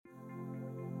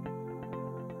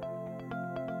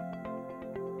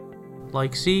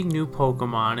Like seeing new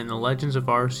Pokemon in the Legends of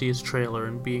Arceus trailer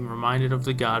and being reminded of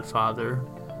The Godfather,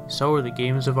 so are the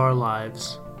games of our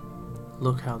lives.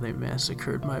 Look how they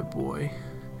massacred my boy.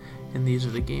 And these are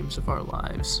the games of our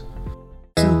lives.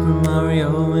 Super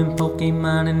Mario and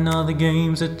Pokemon and all the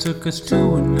games that took us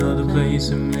to another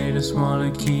place and made us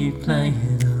want to keep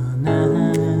playing all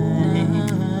night.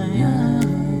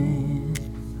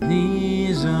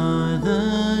 These are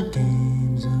the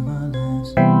games of our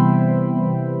lives.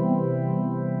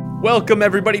 Welcome,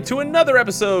 everybody, to another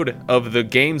episode of the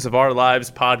Games of Our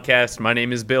Lives podcast. My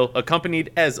name is Bill,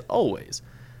 accompanied, as always,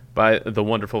 by the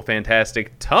wonderful,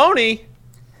 fantastic Tony.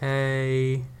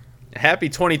 Hey. Happy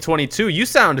 2022. You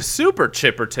sound super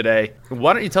chipper today.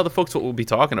 Why don't you tell the folks what we'll be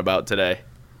talking about today?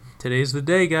 Today's the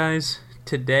day, guys.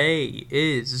 Today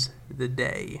is the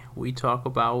day we talk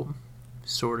about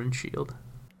Sword and Shield.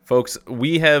 Folks,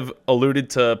 we have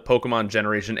alluded to Pokemon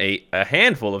Generation 8 a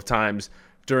handful of times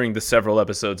during the several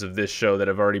episodes of this show that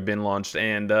have already been launched,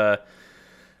 and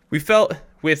we felt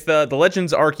with the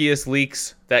Legends Arceus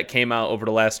leaks that came out over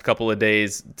the last couple of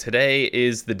days, today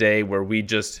is the day where we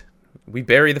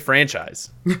bury the franchise.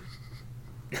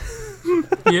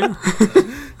 Yeah.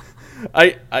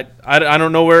 I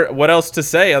don't know what else to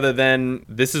say other than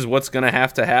this is what's going to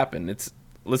happen.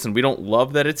 Listen, we don't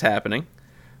love that it's happening,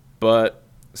 but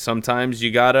sometimes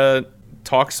you got to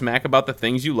talk smack about the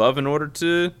things you love in order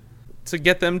to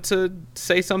get them to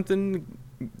say something,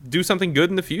 do something good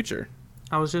in the future.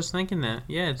 I was just thinking that.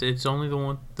 Yeah, it's only the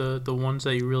ones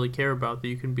that you really care about that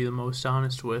you can be the most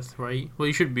honest with, right? Well,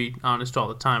 you should be honest all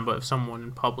the time, but if someone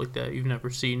in public that you've never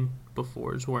seen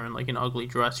before is wearing like an ugly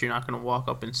dress, you're not going to walk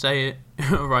up and say it,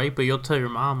 right? But you'll tell your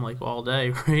mom like all day,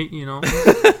 right? You know?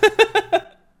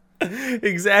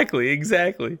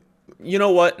 Exactly. You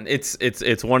know what?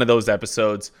 It's one of those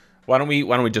episodes. Why don't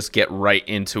we just get right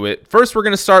into it? First, we're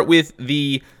going to start with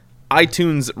the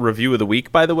iTunes review of the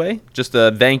week, by the way. Just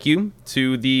a thank you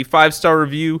to the 5-star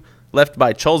review left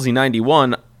by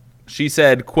Chelsea91. She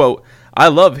said, quote, "I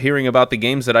love hearing about the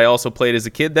games that I also played as a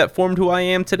kid that formed who I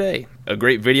am today. A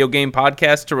great video game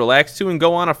podcast to relax to and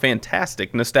go on a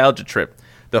fantastic nostalgia trip.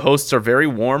 The hosts are very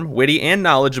warm, witty, and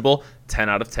knowledgeable. 10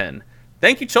 out of 10.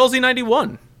 Thank you,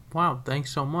 Chelsea91. Wow,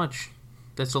 thanks so much.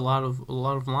 That's a lot of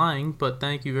lying, but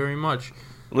thank you very much.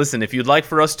 Listen, if you'd like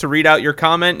for us to read out your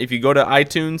comment, if you go to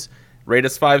iTunes, rate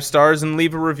us 5 stars, and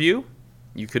leave a review,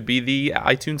 you could be the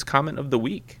iTunes comment of the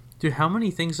week. Dude, how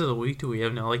many things of the week do we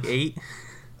have now? Like 8?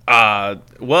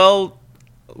 Well,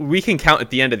 we can count at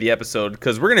the end of the episode,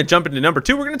 because we're going to jump into number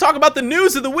 2. We're going to talk about the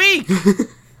news of the week.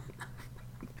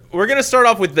 We're going to start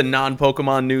off with the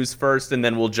non-Pokemon news first, and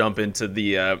then we'll jump into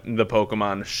the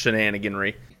Pokemon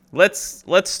shenaniganry.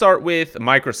 Let's start with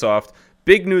Microsoft.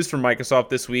 Big news from Microsoft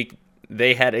this week.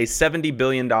 They had a $70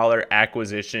 billion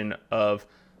acquisition of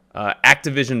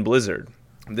Activision Blizzard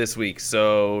this week.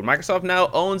 So Microsoft now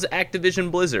owns Activision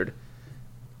Blizzard,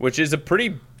 which is a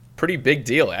pretty big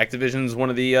deal. Activision's one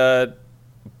of the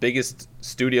biggest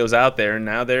studios out there, and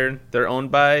now they're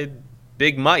owned by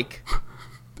Big Mike.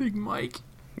 Big Mike.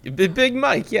 Big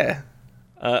Mike, yeah.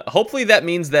 Hopefully that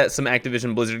means that some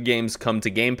Activision Blizzard games come to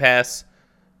Game Pass.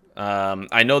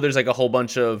 I know there's like a whole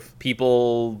bunch of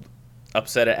people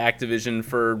upset at Activision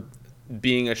for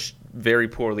being a very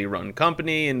poorly run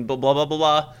company and blah, blah, blah, blah,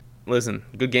 blah. Listen,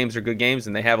 good games are good games,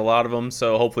 and they have a lot of them,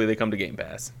 so hopefully they come to Game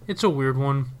Pass. It's a weird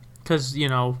one, because, you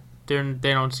know, they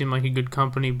don't seem like a good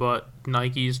company, but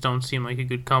Nikes don't seem like a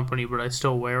good company, but I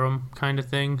still wear them kind of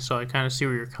thing, so I kind of see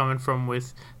where you're coming from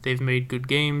with they've made good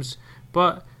games,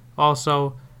 but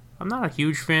also I'm not a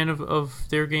huge fan of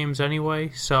their games anyway,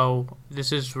 so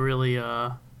this is really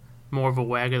more of a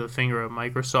wag of the finger at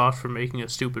Microsoft for making a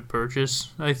stupid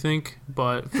purchase, I think.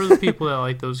 But for the people that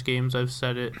like those games, I've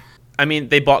said it. I mean,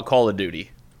 they bought Call of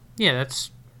Duty. Yeah,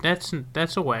 that's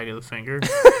a wag of the finger.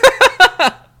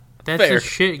 That's Fair. a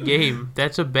shit game.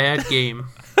 That's a bad game.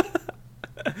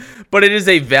 But it is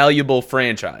a valuable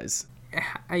franchise.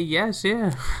 I guess,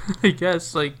 yeah. I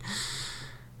guess, like,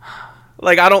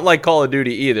 I don't like Call of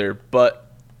Duty either,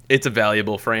 but it's a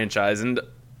valuable franchise. And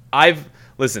I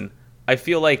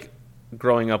feel like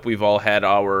growing up, we've all had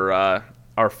our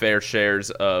fair shares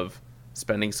of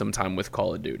spending some time with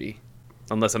Call of Duty.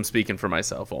 Unless I'm speaking for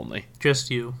myself only.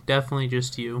 Just you. Definitely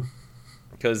just you.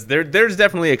 Because there's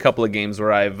definitely a couple of games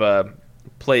where I've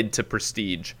played to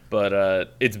prestige, but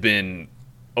it's been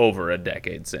over a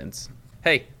decade since.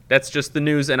 Hey, that's just the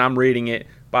news, and I'm reading it.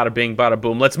 Bada bing, bada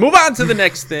boom. Let's move on to the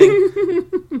next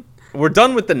thing. We're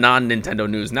done with the non-Nintendo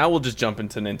news. Now we'll just jump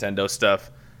into Nintendo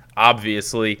stuff.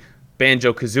 Obviously,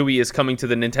 Banjo-Kazooie is coming to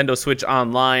the Nintendo Switch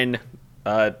Online.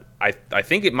 I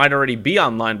think it might already be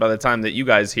online by the time that you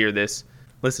guys hear this.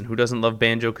 Listen, who doesn't love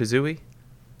Banjo-Kazooie?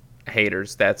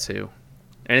 Haters, that's who.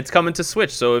 And it's coming to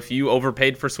Switch, so if you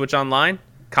overpaid for Switch Online,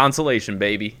 consolation,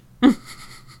 baby.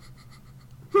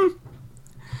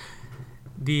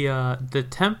 The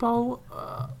tempo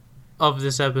of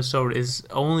this episode is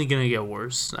only gonna get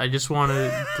worse. I just want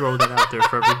to throw that out there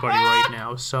for everybody right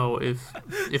now. So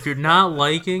if you're not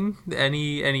liking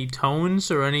any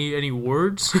tones or any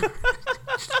words,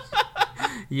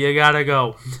 you gotta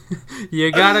go.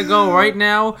 You gotta go right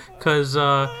now, cause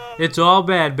it's all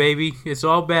bad, baby. It's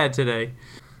all bad today.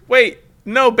 Wait,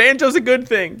 no, Banjo's a good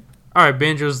thing. All right,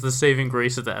 Banjo's the saving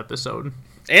grace of the episode.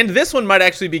 And this one might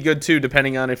actually be good too,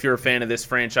 depending on if you're a fan of this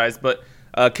franchise. But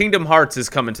Kingdom Hearts is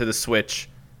coming to the Switch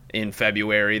in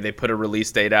February. They put a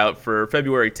release date out for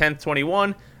February 10th,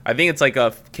 21. I think it's like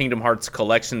a Kingdom Hearts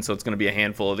collection, so it's going to be a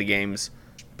handful of the games.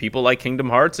 People like Kingdom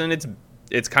Hearts, and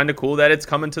it's kind of cool that it's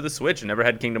coming to the Switch. I never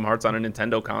had Kingdom Hearts on a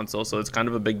Nintendo console, so it's kind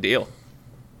of a big deal.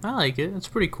 I like it. It's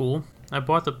pretty cool. I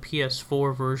bought the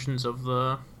PS4 versions of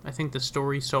I think the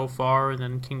story so far, and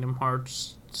then Kingdom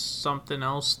Hearts something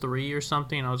else 3 or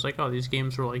something, and I was like, oh, these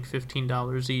games were like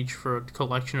 $15 each for a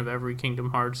collection of every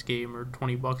Kingdom Hearts game, or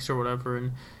 $20 or whatever.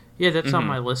 And yeah, that's on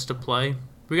my list to play.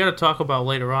 We got to talk about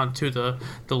later on too the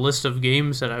list of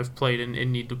games that I've played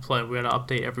and need to play. We got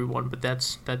to update everyone, but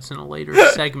that's in a later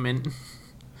segment.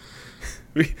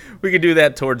 We could do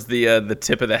that towards the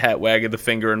tip of the hat, wag of the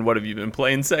finger, and what have you been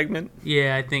playing segment.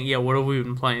 Yeah, I think what have we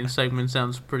been playing segment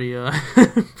sounds pretty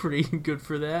pretty good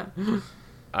for that.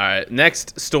 All right,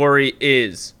 next story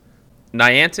is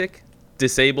Niantic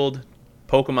disabled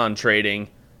Pokemon trading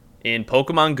in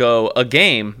Pokemon Go, a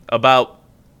game about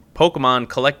Pokemon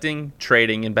collecting,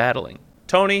 trading, and battling.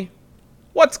 Tony,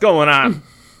 what's going on?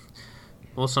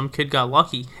 Well, some kid got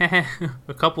lucky.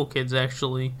 A couple kids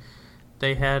actually.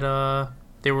 They had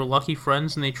they were lucky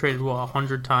friends, and they traded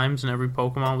 100 times, and every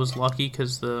Pokemon was lucky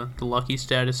because the lucky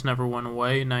status never went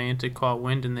away. Niantic caught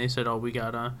wind, and they said, "Oh, we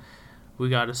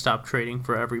gotta stop trading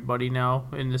for everybody now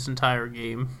in this entire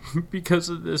game because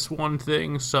of this one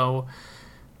thing." So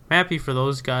I'm happy for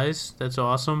those guys. That's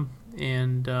awesome.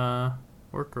 And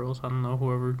or girls, I don't know,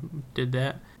 whoever did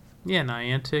that. Yeah,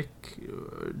 Niantic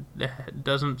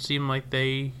doesn't seem like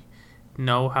they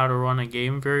know how to run a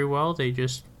game very well. They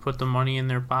just put the money in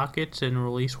their pockets and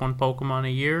release one Pokemon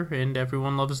a year, and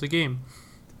everyone loves the game.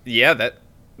 Yeah, that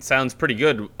sounds pretty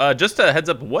good. Just a heads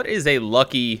up, what are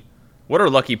lucky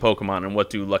Pokemon, and what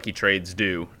do lucky trades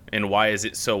do? And why is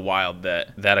it so wild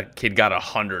that a kid got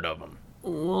 100 of them?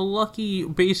 Well, lucky,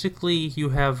 basically, you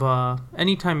have,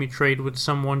 anytime you trade with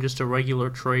someone, just a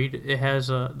regular trade, it has,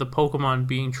 the Pokemon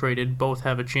being traded both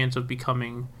have a chance of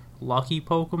becoming lucky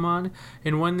Pokemon,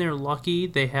 and when they're lucky,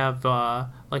 they have,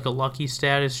 like a lucky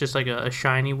status, just like a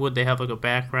shiny would. They have, like, a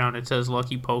background, it says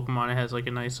lucky Pokemon, it has, like,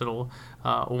 a nice little,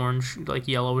 orange, like,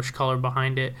 yellowish color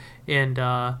behind it, and,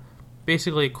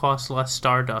 basically it costs less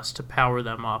Stardust to power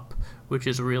them up, which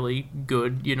is really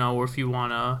good, or if you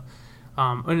want to,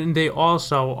 and they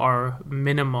also are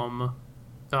minimum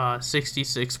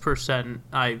 66%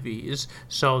 IVs,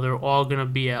 so they're all going to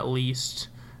be at least,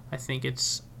 I think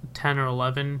it's 10 or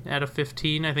 11 out of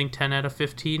 15, I think 10 out of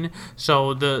 15,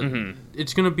 so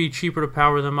it's going to be cheaper to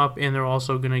power them up, and they're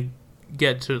also going to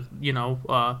get to,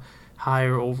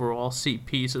 higher overall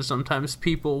CP, so sometimes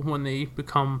people, when they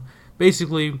become,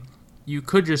 basically, you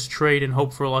could just trade and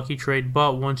hope for a lucky trade,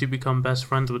 but once you become best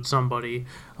friends with somebody,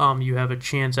 you have a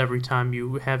chance every time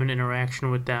you have an interaction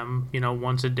with them,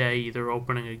 once a day, either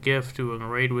opening a gift, doing a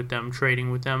raid with them,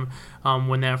 trading with them.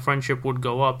 When that friendship would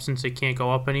go up, since it can't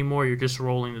go up anymore, you're just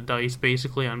rolling the dice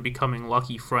basically on becoming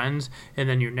lucky friends, and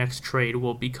then your next trade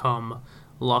will become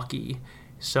lucky.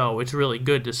 So it's really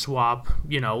good to swap,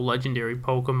 legendary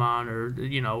Pokemon or,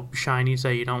 shinies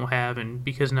that you don't have, and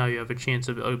because now you have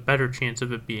a better chance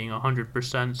of it being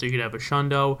 100%, so you could have a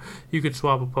Shundo, you could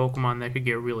swap a Pokemon that could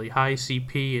get really high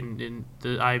CP, and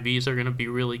the IVs are going to be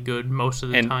really good most of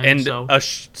the time. And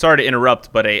sorry to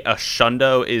interrupt, but a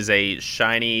Shundo is a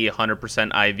shiny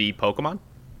 100% IV Pokemon?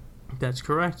 That's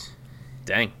correct.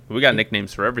 Dang, we got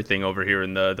nicknames for everything over here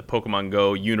in the Pokemon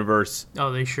Go universe.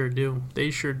 Oh, they sure do.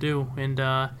 And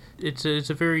it's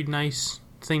a very nice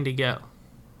thing to get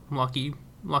lucky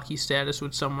status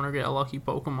with someone or get a lucky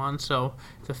Pokemon. So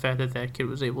the fact that kid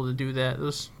was able to do that,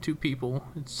 those two people,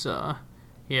 it's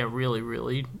really,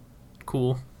 really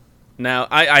cool. Now,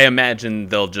 I imagine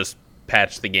they'll just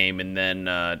patch the game and then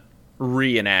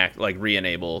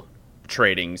re-enable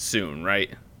trading soon,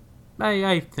 right?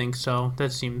 I think so.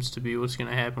 That seems to be what's going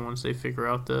to happen once they figure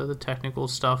out the technical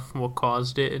stuff, what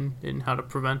caused it, and how to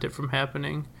prevent it from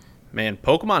happening. Man,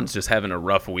 Pokemon's just having a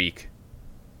rough week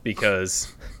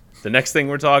because the next thing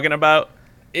we're talking about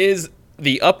is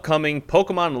the upcoming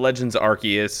Pokemon Legends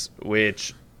Arceus,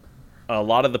 which a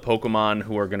lot of the Pokemon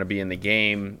who are going to be in the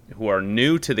game, who are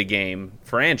new to the game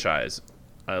franchise,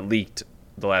 leaked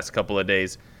the last couple of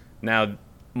days. Now,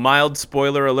 mild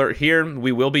spoiler alert here,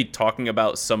 we will be talking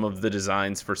about some of the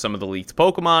designs for some of the leaked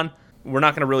Pokemon. We're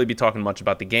not going to really be talking much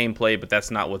about the gameplay, but that's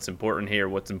not what's important here.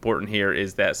 What's important here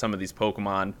is that some of these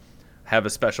Pokemon have a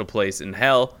special place in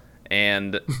hell,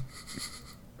 and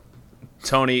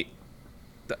Tony,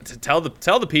 tell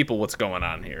the people what's going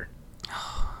on here.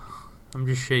 I'm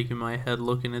just shaking my head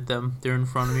looking at them. They're in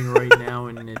front of me right now,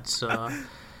 and it's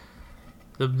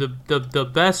the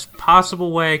best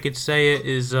possible way I could say it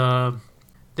is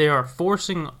they are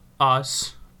forcing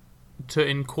us to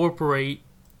incorporate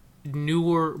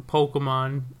newer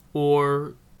Pokemon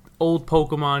or old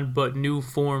Pokemon but new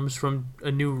forms from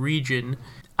a new region.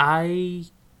 I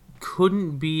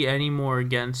couldn't be any more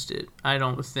against it, I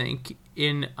don't think.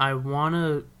 And I want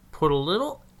to put a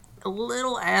little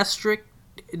asterisk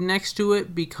next to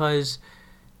it, because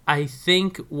I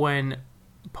think when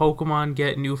Pokemon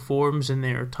get new forms and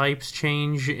their types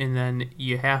change and then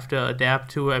you have to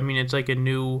adapt to it, I mean, it's like a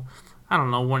new, I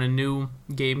don't know, when a new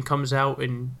game comes out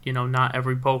and, not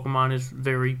every Pokemon is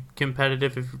very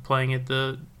competitive if you're playing at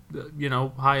the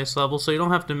highest level, so you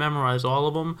don't have to memorize all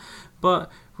of them.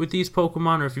 But with these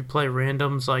Pokemon, or if you play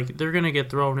randoms, like, they're going to get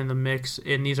thrown in the mix,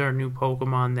 and these are new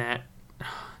Pokemon that,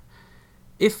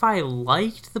 if I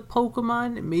liked the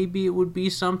Pokemon, maybe it would be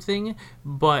something,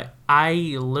 but I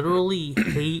literally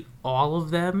hate all of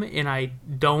them, and I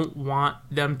don't want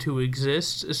them to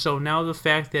exist. So now the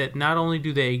fact that not only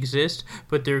do they exist,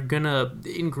 but they're gonna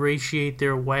ingratiate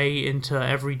their way into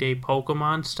everyday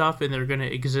Pokemon stuff, and they're gonna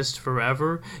exist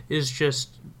forever, is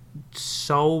just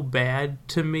so bad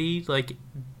to me. Like,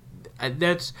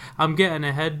 I'm getting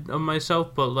ahead of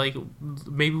myself, but like,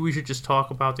 maybe we should just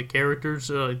talk about the characters,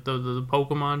 like the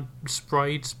Pokemon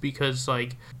sprites, because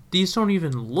like, these don't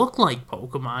even look like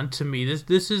Pokemon to me.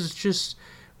 This is just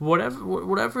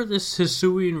whatever this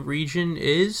Hisuian region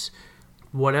is,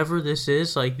 whatever this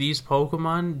is, like, these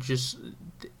Pokemon just,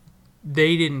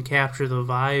 they didn't capture the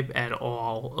vibe at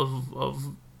all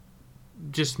of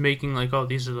just making like, oh,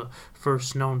 these are the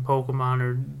first known Pokemon,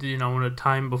 or in a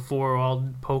time before all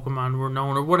Pokemon were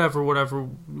known, or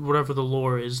whatever the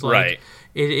lore is. Like,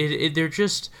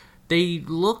 right. They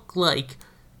look like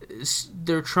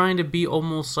they're trying to be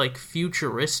almost like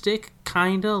futuristic,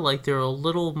 kinda, like they're a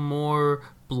little more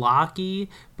blocky,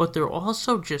 but they're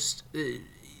also just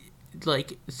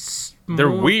like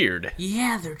they're weird.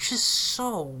 Yeah, they're just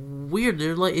so weird.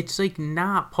 They're like, it's like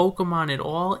not Pokemon at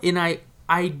all. And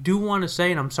I do want to say,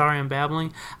 and I'm sorry I'm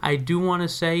babbling, I do want to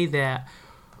say that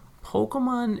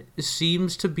Pokemon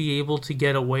seems to be able to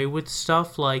get away with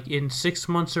stuff. Like, in 6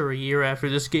 months or a year after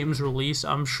this game's release,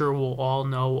 I'm sure we'll all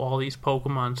know all these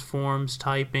Pokemon's forms,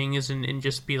 typings, and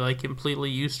just be like completely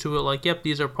used to it. Like, yep,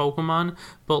 these are Pokemon,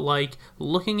 but like,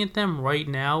 looking at them right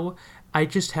now, I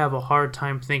just have a hard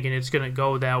time thinking it's gonna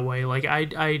go that way. Like,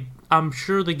 I'm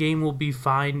sure the game will be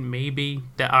fine, maybe.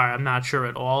 I'm not sure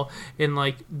at all. And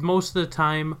like, most of the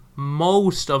time,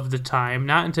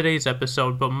 not in today's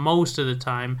episode, but most of the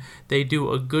time, they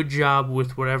do a good job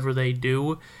with whatever they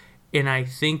do. And I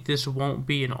think this won't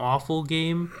be an awful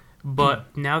game.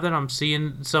 But now that I'm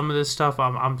seeing some of this stuff,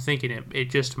 I'm thinking it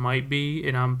just might be.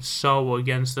 And I'm so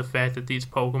against the fact that these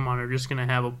Pokemon are just going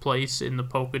to have a place in the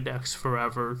Pokedex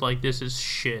forever. Like, this is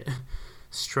shit.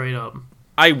 Straight up.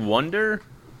 I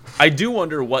do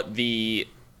wonder what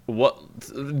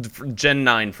Gen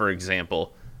 9, for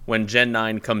example, when Gen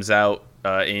 9 comes out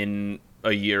in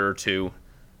a year or two,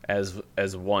 as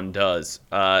one does,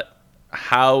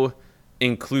 how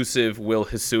inclusive will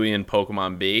Hisuian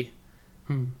Pokemon be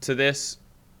to this?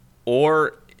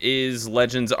 Or is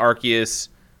Legends Arceus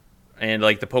and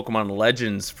like the Pokemon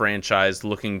Legends franchise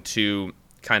looking to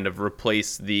kind of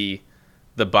replace the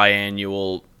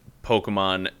biannual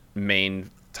Pokemon main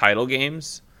title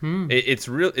games? It's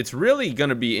really going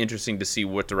to be interesting to see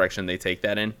what direction they take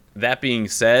that in. That being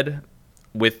said,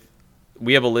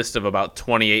 we have a list of about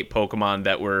 28 Pokemon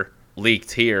that were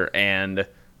leaked here, and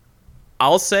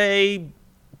I'll say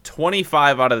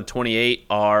 25 out of the 28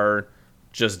 are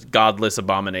just godless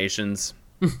abominations.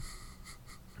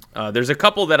 There's a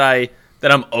couple that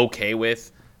I'm okay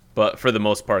with, but for the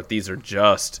most part, these are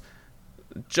just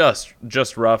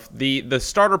rough. The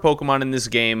starter Pokemon in this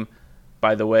game,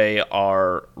 by the way,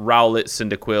 are Rowlet,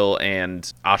 Cyndaquil,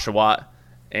 and Oshawott,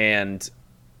 and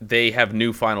they have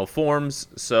new final forms,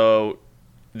 so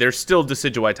they're still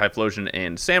Decidueye, Typhlosion,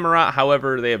 and Samurott.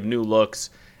 However, they have new looks,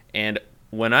 and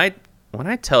when I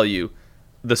tell you,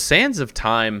 the Sands of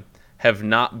Time have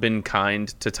not been kind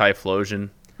to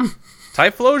Typhlosion.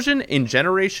 Typhlosion in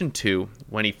Generation 2,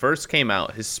 when he first came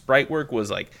out, his sprite work was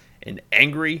like an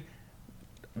angry,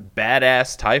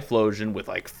 badass Typhlosion with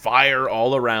like fire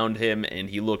all around him, and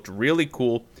he looked really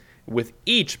cool. With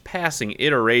each passing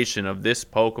iteration of this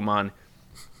Pokemon,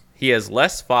 he has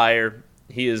less fire,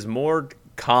 he is more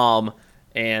calm,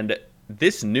 and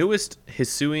this newest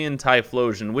Hisuian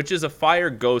Typhlosion, which is a fire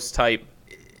ghost type,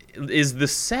 is the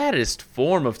saddest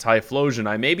form of Typhlosion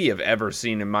I maybe have ever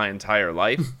seen in my entire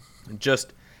life.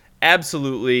 Just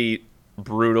absolutely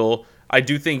brutal. I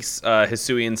do think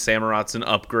Hisuian Samurot's an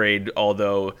upgrade,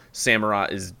 although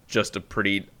Samurott is just a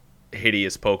pretty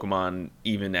hideous Pokemon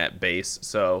even at base.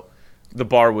 So the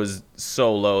bar was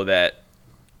so low that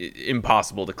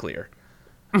impossible to clear.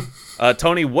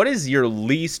 Tony, what is your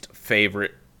least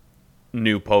favorite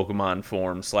new Pokemon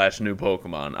form / new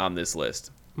Pokemon on this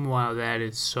list? Wow, that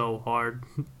is so hard.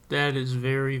 That is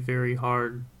very, very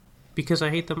hard. Because I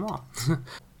hate them all.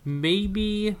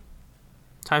 Maybe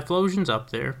Typhlosion's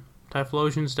up there.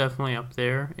 Typhlosion's definitely up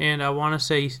there. And I want to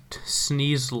say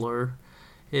Sneasler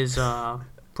is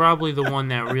probably the one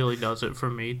that really does it for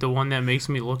me. The one that makes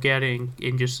me look at it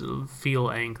and just feel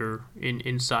anger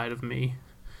inside of me.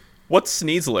 What's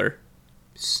Sneasler?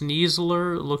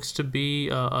 Sneasler looks to be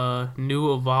a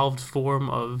new evolved form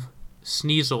of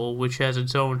Sneasel, which has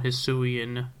its own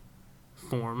Hisuian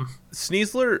form.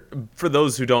 Sneasler, for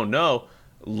those who don't know,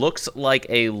 looks like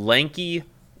a lanky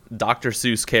Dr.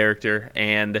 Seuss character,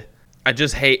 and I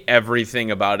just hate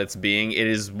everything about its being. It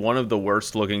is one of the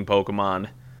worst looking Pokemon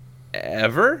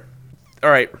ever.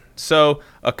 Alright, so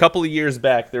a couple of years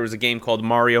back, there was a game called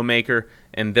Mario Maker,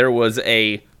 and there was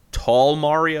a tall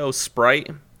Mario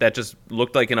sprite that just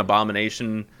looked like an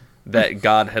abomination that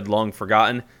God had long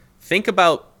forgotten. Think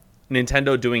about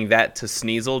Nintendo doing that to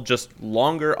Sneasel, just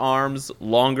longer arms,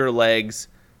 longer legs,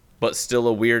 but still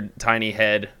a weird tiny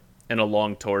head and a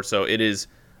long torso. It is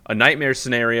a nightmare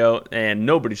scenario, and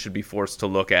nobody should be forced to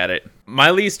look at it.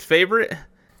 My least favorite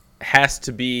has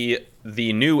to be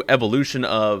the new evolution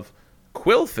of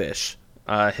Qwilfish.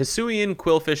 Hisuian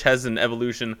Qwilfish has an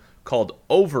evolution called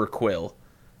Overquill,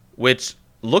 which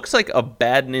looks like a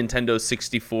bad Nintendo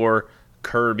 64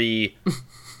 Kirby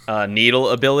needle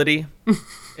ability.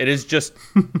 It is just...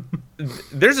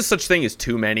 There's a such thing as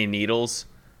too many needles,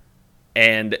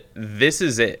 and this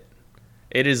is it.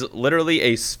 It is literally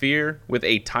a sphere with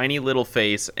a tiny little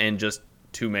face and just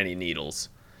too many needles.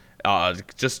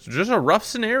 Just a rough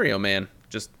scenario, man.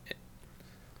 Just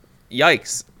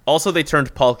yikes. Also, they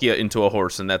turned Palkia into a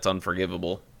horse, and that's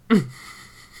unforgivable.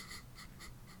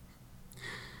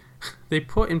 They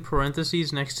put in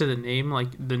parentheses next to the name,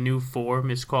 like, the new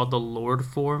form is called the Lord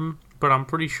form, but I'm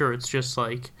pretty sure it's just,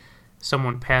 like,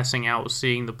 someone passing out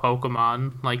seeing the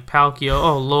Pokemon, like Palkia,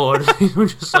 oh Lord,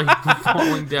 just, like,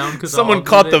 falling down. Cause someone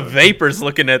caught the vapors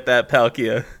looking at that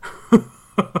Palkia.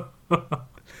 All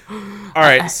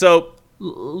right, so...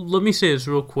 Let me say this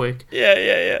real quick.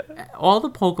 Yeah. All the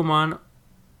Pokemon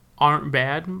aren't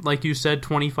bad. Like you said,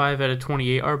 25 out of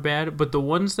 28 are bad, but the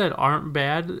ones that aren't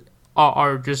bad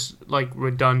are just, like,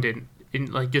 redundant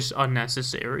and, like, just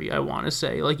unnecessary, I want to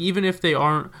say. Like, even if they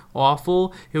aren't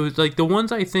awful, it was, like, the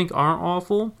ones I think aren't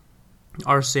awful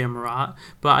are Samurott,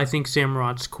 but I think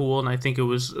Samurot's cool, and I think it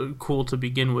was cool to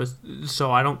begin with,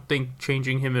 so I don't think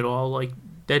changing him at all, like,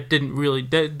 that didn't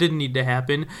need to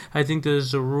happen. I think the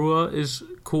Zorua is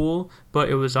cool, but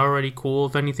it was already cool.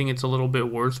 If anything, it's a little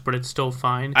bit worse, but it's still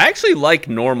fine. I actually like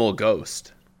normal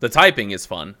Ghost. The typing is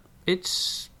fun.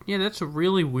 Yeah, that's a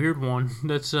really weird one.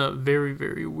 That's very,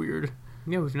 very weird.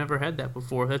 Yeah, we've never had that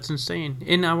before. That's insane.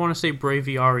 And I want to say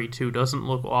Braviary, too. Doesn't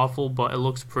look awful, but it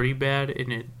looks pretty bad,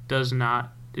 and it does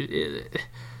not...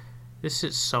 this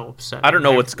is so upsetting. I don't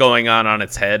know what's going on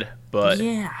its head, but...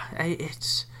 Yeah,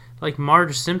 it's like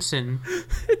Marge Simpson.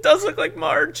 It does look like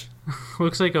Marge.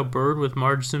 Looks like a bird with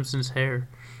Marge Simpson's hair.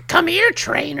 Come here,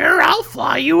 trainer. I'll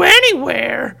fly you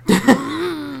anywhere.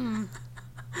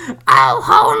 Oh,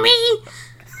 homie!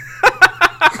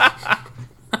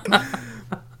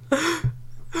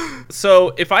 So,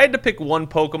 if I had to pick one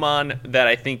Pokemon that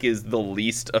I think is the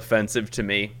least offensive to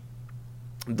me,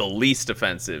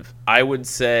 I would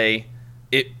say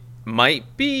it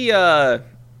might be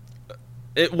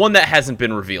one that hasn't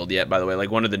been revealed yet, by the way,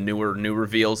 like one of the new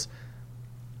reveals.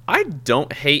 I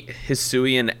don't hate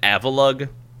Hisuian Avalugg.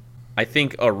 I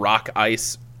think a Rock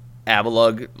Ice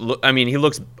Avalugg, I mean, he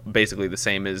looks basically the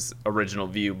same as original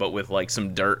View, but with, like,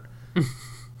 some dirt.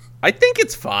 I think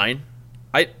it's fine.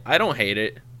 I don't hate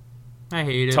it. I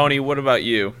hate it. Tony, what about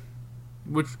you?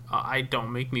 I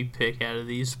don't make me pick out of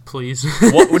these, please.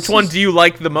 Which one do you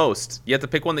like the most? You have to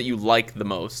pick one that you like the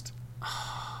most.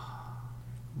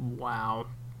 Wow.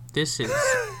 This is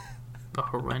a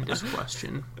horrendous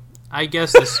question. I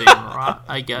guess the Samurott.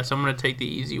 I guess I'm gonna take the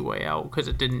easy way out because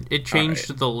it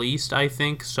changed the least, I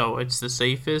think, so it's the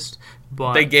safest.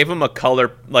 But they gave him a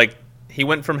color, like he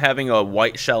went from having a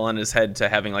white shell on his head to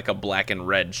having like a black and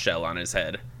red shell on his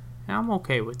head. I'm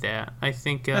okay with that. I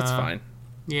think That's fine.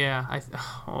 Yeah.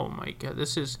 Oh my god,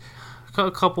 this is a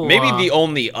couple. Maybe the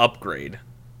only upgrade.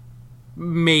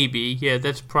 Maybe, yeah,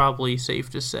 that's probably safe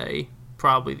to say.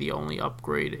 Probably the only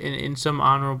upgrade. In some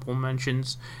honorable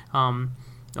mentions,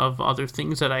 of other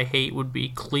things that I hate would be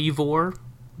Cleavor.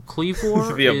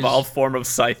 Cleavor the evolved form of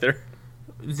Scyther.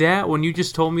 That, when you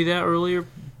just told me that earlier,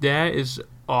 that is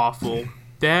awful.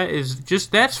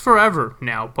 That's forever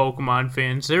now, Pokemon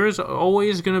fans. There is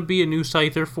always going to be a new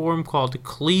Scyther form called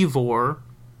Cleavor.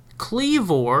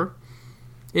 Cleavor,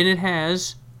 and it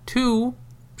has 2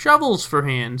 shovels for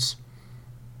hands.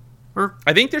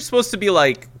 I think they're supposed to be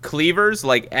like cleavers,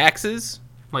 like axes.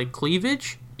 Like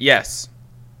cleavage? Yes.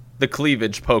 The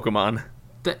cleavage Pokemon.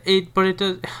 But it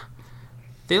does.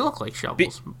 They look like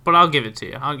shovels, but I'll give it to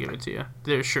you.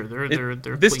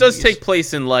 They're This does take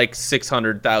place in like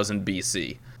 600,000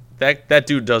 BC. That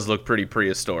dude does look pretty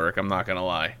prehistoric. I'm not gonna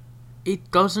lie.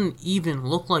 It doesn't even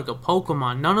look like a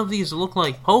Pokemon. None of these look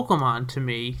like Pokemon to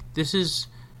me. This is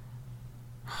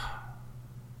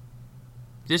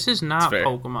not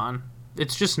Pokemon.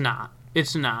 It's just not.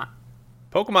 It's not.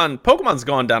 Pokemon's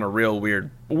gone down a real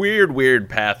weird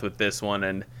path with this one,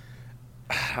 and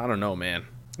I don't know, man.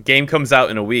 Game comes out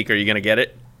in a week. Are you gonna get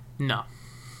it? No.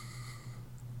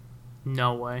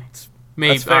 No way.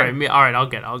 Maybe. That's fair. All right. I'll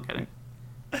get it.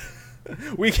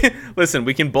 We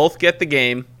can both get the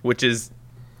game, which is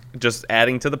just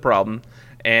adding to the problem,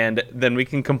 and then we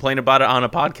can complain about it on a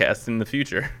podcast in the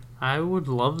future. I would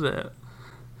love that.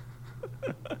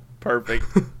 Perfect.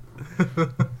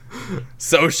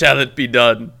 So shall it be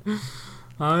done.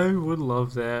 I would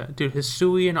love that. Dude,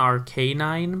 Hisuian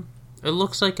Arcanine, it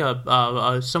looks like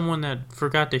a someone that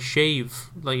forgot to shave,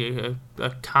 like a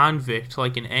convict,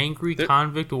 like an angry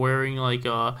convict wearing like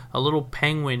a little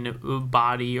penguin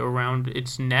body around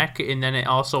its neck, and then it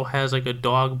also has like a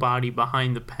dog body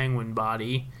behind the penguin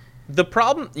body. The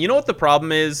problem, you know what the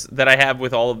problem is that I have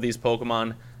with all of these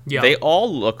Pokemon? Yeah. They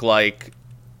all look like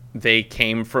they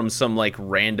came from some like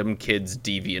random kid's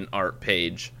DeviantArt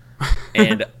page.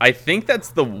 And I think that's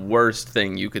the worst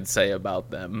thing you could say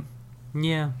about them.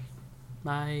 Yeah,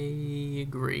 I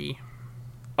agree.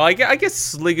 I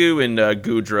guess Sliggoo and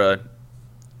Goodra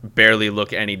barely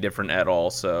look any different at all,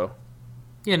 so...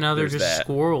 Yeah, now they're just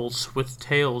squirrels with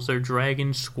tails. They're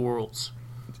dragon squirrels.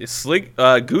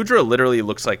 Goodra literally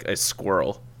looks like a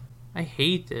squirrel. I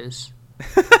hate this.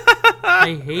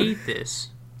 I hate this.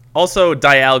 Also,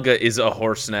 Dialga is a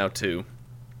horse now, too.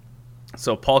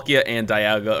 So Palkia and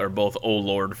Dialga are both O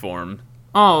Lord form.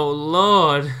 Oh,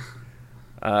 Lord.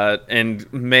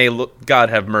 And may God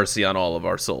have mercy on all of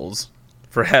our souls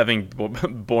for having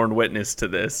borne witness to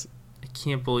this. I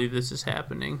can't believe this is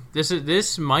happening.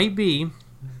 This might be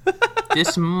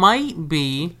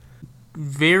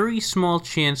very small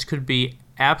chance could be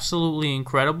absolutely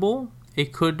incredible.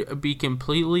 It could be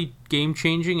completely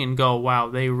game-changing and go, wow,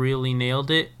 they really nailed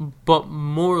it. But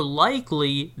more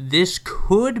likely, this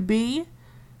could be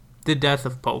the death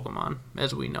of Pokemon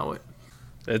as we know it.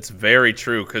 It's very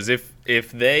true, because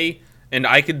if they, and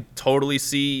I could totally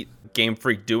see Game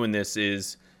Freak doing this,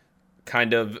 is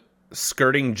kind of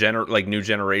skirting new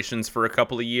generations for a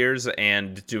couple of years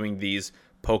and doing these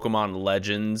Pokemon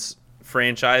Legends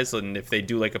franchise. And if they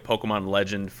do like a Pokemon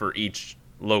Legend for each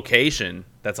location,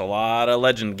 that's a lot of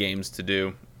Legend games to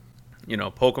do. You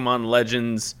know, Pokemon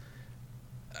Legends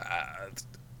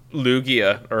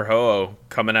Lugia or Ho-Oh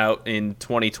coming out in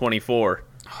 2024.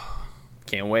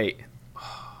 Can't wait.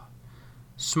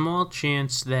 Small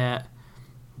chance that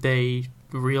they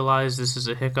realize this is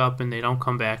a hiccup and they don't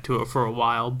come back to it for a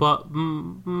while, but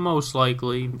most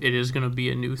likely it is going to be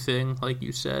a new thing, like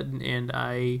you said, and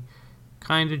I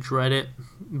kind of dread it,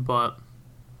 but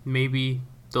maybe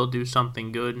they'll do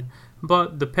something good.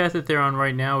 But the path that they're on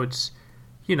right now, it's,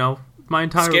 you know, my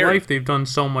entire life they've done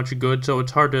so much good, so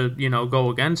it's hard to, you know, go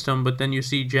against them. But then you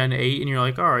see Gen 8 and you're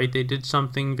like, all right, they did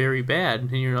something very bad,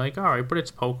 and you're like, all right, but it's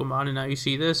Pokemon. And now you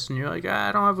see this and you're like,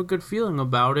 I don't have a good feeling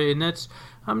about it. And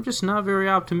I'm just not very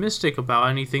optimistic about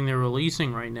anything they're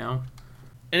releasing right now.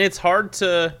 And it's hard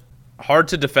to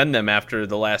defend them after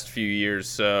the last few years.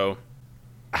 So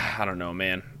I don't know,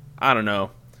 man. I don't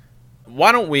know.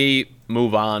 Why don't we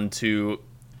move on to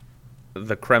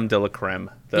the creme de la creme?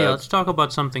 Let's talk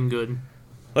about something good.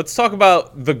 Let's talk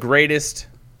about the greatest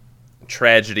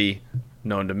tragedy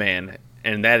known to man,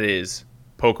 and that is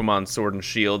Pokemon Sword and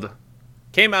Shield.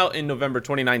 Came out in November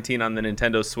 2019 on the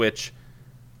Nintendo Switch.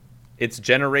 It's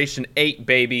Generation 8,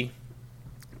 baby.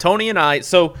 Tony and I,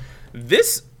 so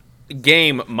this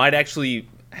game might actually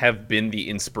have been the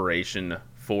inspiration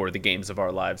for the Games of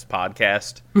Our Lives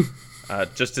podcast.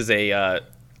 Just as a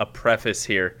preface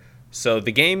here. So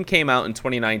the game came out in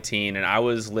 2019, and I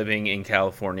was living in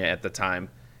California at the time.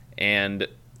 And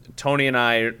Tony and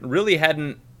I really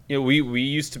hadn't, we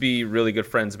used to be really good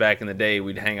friends back in the day.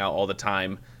 We'd hang out all the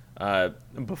time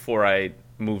before I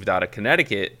moved out of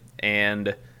Connecticut.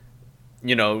 And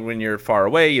when you're far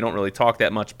away, you don't really talk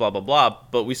that much, blah, blah, blah.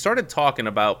 But we started talking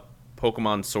about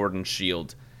Pokemon Sword and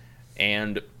Shield.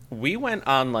 And we went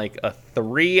on like a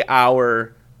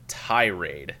 3-hour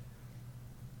tirade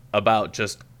about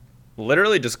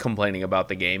literally just complaining about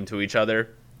the game to each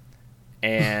other.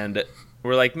 And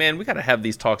we're like, man, we got to have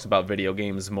these talks about video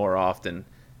games more often.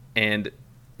 And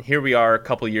here we are a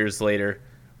couple years later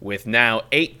with now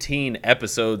 18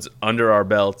 episodes under our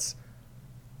belts.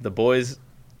 The boys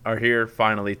are here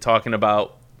finally talking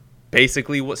about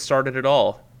basically what started it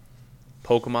all.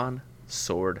 Pokemon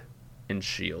Sword and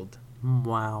Shield.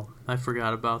 Wow, I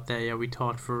forgot about that. Yeah, we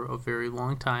talked for a very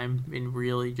long time and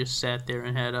really just sat there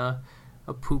and had a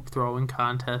poop throwing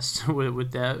contest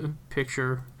with that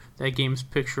picture, that game's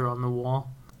picture on the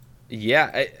wall.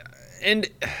 Yeah, and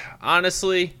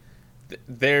honestly,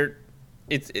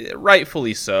 it's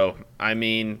rightfully so. I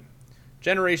mean,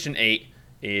 Generation 8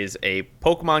 is a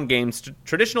Pokemon game,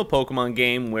 traditional Pokemon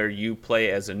game where you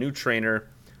play as a new trainer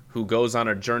who goes on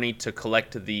a journey to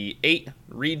collect the 8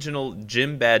 regional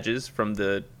gym badges from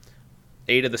the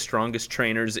 8 of the strongest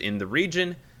trainers in the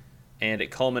region, and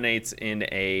it culminates in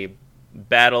a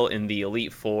battle in the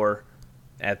Elite Four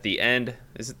at the end.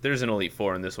 There's an Elite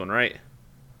Four in this one, right?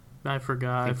 I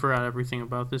forgot everything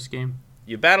about this game.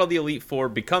 You battle the Elite Four,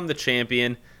 become the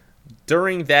champion.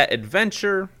 During that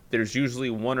adventure, there's usually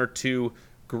 1 or 2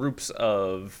 groups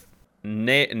of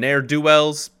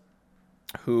ne'er-do-wells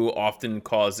who often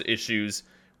cause issues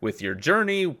with your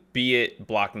journey, be it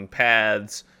blocking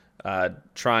paths,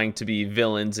 trying to be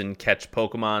villains and catch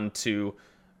Pokemon to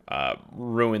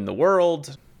ruin the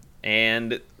world.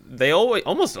 And they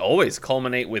almost always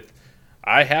culminate with,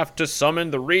 I have to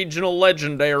summon the regional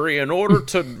legendary in order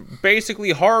to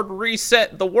basically hard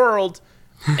reset the world.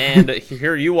 And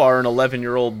here you are, an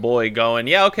 11-year-old boy going,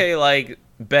 yeah, okay, like,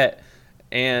 bet.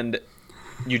 And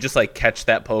you just, like, catch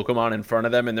that Pokemon in front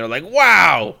of them, and they're like,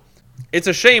 wow, it's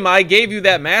a shame I gave you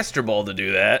that Master Ball to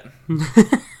do that.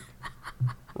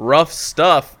 Rough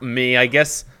stuff, me. I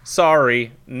guess,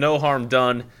 sorry, no harm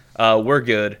done. We're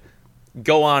good.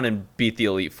 Go on and beat the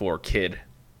Elite Four, kid.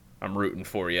 I'm rooting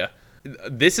for you.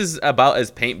 This is about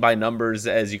as paint by numbers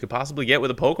as you could possibly get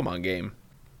with a Pokemon game.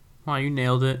 Wow, you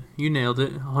nailed it.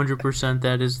 100%.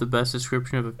 That is the best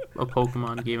description of a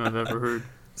Pokemon game I've ever heard.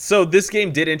 So this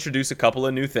game did introduce a couple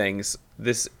of new things.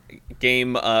 This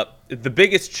game, the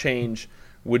biggest change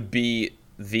would be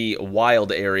the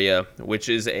wild area, which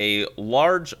is a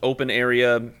large open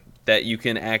area that you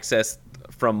can access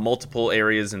from multiple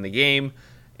areas in the game,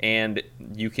 and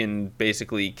you can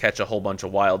basically catch a whole bunch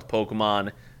of wild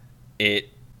Pokemon.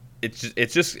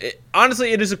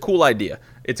 Honestly, it is a cool idea.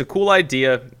 It's a cool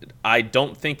idea. I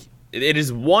don't think it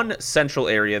is one central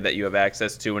area that you have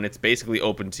access to, and it's basically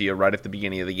open to you right at the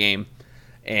beginning of the game.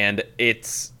 And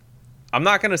I'm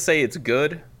not going to say it's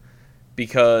good,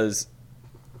 because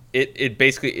it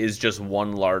basically is just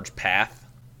one large path.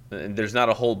 There's not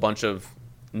a whole bunch of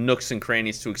nooks and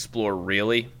crannies to explore,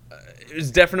 really.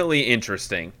 It's definitely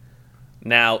interesting.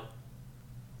 Now,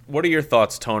 what are your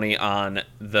thoughts, Tony, on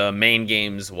the main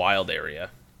game's wild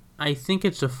area? I think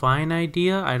it's a fine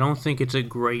idea. I don't think it's a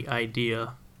great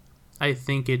idea. I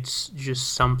think it's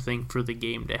just something for the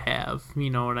game to have. You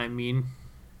know what I mean?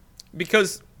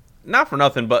 Because, not for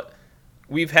nothing, but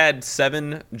we've had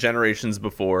 7 generations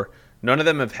before. None of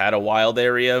them have had a wild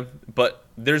area, but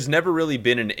there's never really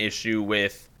been an issue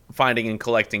with finding and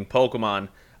collecting Pokemon.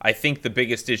 I think the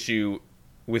biggest issue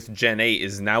with Gen 8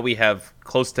 is now we have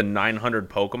close to 900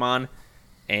 Pokemon,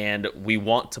 and we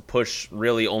want to push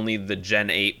really only the Gen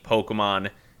 8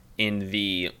 Pokemon in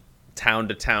the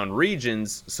town-to-town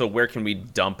regions, so where can we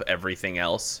dump everything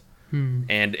else?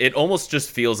 And it almost just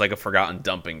feels like a forgotten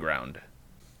dumping ground.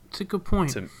 It's a good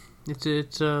point.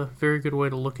 It's a very good way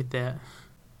to look at that.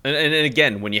 And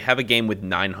again, when you have a game with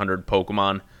 900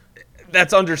 Pokemon,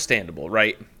 that's understandable,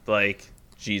 right? Like,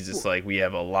 Jesus, like, we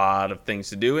have a lot of things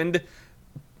to do. And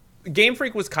Game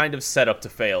Freak was kind of set up to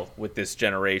fail with this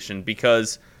generation,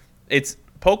 because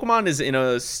Pokemon is in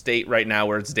a state right now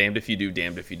where it's damned if you do,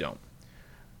 damned if you don't.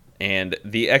 And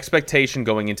the expectation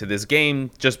going into this game,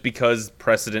 just because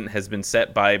precedent has been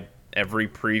set by every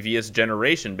previous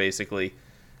generation, basically,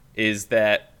 is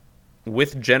that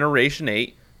with Generation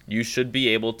 8, you should be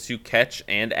able to catch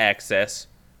and access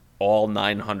all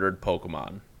 900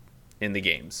 Pokemon in the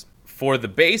games. For the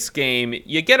base game,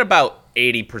 you get about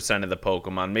 80% of the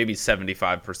Pokemon, maybe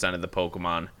 75% of the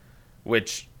Pokemon,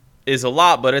 which is a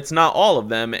lot, but it's not all of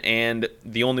them, and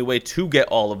the only way to get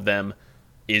all of them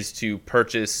is to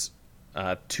purchase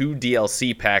 2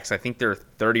 DLC packs. I think they're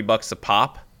 $30 a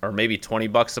pop, or maybe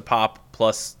 $20 a pop,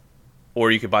 plus, or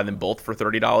you could buy them both for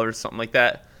 $30, something like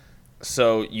that.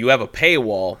 So you have a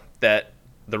paywall that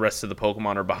the rest of the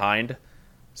Pokemon are behind.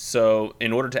 So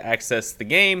in order to access the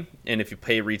game, and if you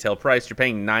pay retail price, you're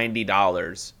paying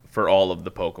 $90 for all of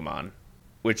the Pokemon,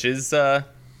 which is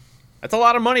that's a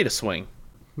lot of money to swing.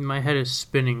 My head is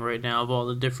spinning right now of all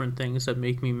the different things that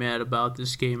make me mad about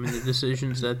this game and the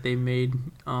decisions that they made.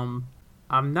 I'm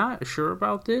not sure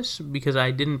about this because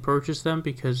I didn't purchase them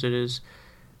because it is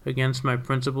against my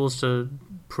principles to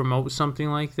promote something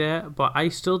like that, but I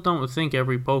still don't think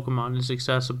every Pokemon is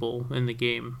accessible in the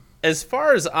game. As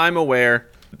far as I'm aware,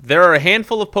 there are a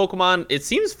handful of Pokemon, it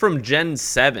seems from Gen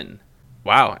 7.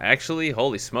 Wow, actually,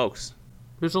 holy smokes.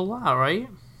 There's a lot, right?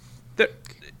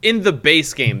 In the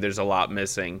base game, there's a lot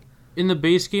missing. In the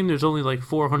base game, there's only like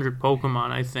 400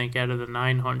 Pokemon, I think, out of the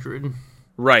 900.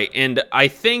 Right, and I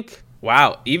think,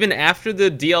 wow, even after the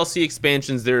DLC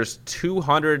expansions, there's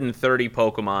 230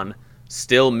 Pokemon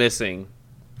still missing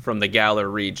from the Galar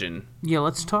region. Yeah,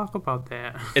 let's talk about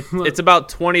that. It's about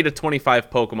 20 to 25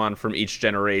 Pokemon from each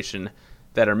generation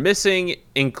that are missing,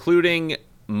 including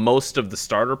most of the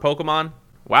starter Pokemon.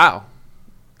 Wow,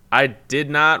 I did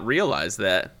not realize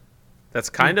that. That's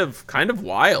kind of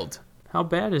wild. How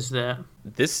bad is that?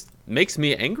 This makes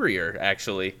me angrier,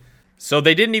 actually. So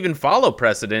they didn't even follow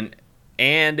precedent,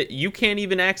 and you can't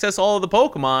even access all of the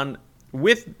Pokemon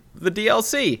with the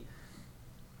DLC.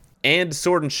 And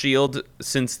Sword and Shield,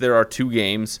 since there are 2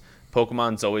 games,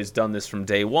 Pokemon's always done this from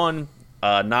day one.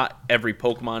 Not every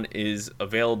Pokemon is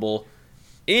available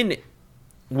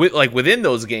within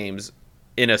those games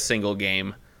in a single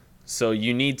game. So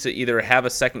you need to either have a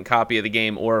second copy of the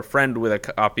game or a friend with a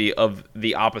copy of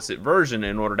the opposite version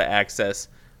in order to access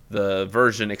the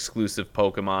version exclusive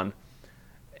Pokemon.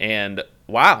 And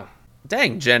wow,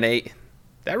 dang, Gen 8.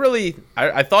 That really,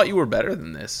 I thought you were better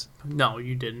than this. No,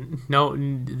 you didn't. No,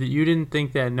 you didn't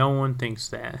think that. No one thinks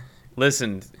that.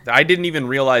 Listen, I didn't even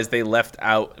realize they left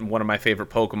out one of my favorite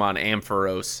Pokemon,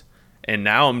 Ampharos. And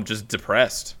now I'm just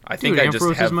depressed.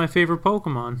 Ampharos is my favorite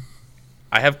Pokemon.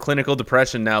 I have clinical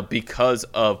depression now because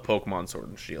of Pokemon Sword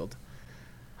and Shield.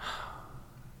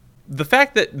 The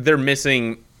fact that they're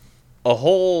missing a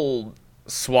whole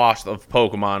swath of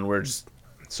Pokemon, where just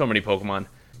so many Pokemon.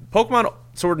 Pokemon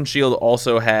Sword and Shield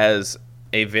also has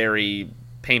a very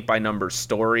paint-by-number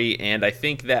story, and I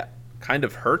think that kind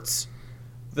of hurts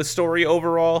the story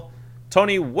overall.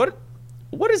 Tony, what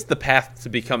is the path to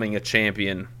becoming a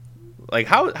champion? Like,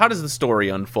 how does the story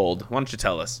unfold? Why don't you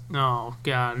tell us? Oh,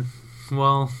 God.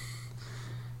 Well,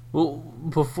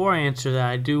 before I answer that,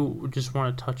 I do just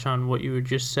want to touch on what you had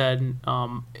just said.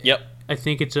 Yep. I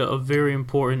think it's a very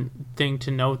important thing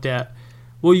to note that,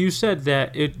 well, you said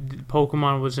that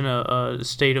Pokemon was in a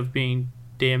state of being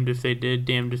damned if they did,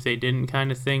 damned if they didn't kind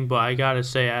of thing, but I gotta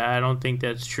say, I don't think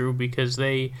that's true because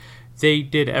they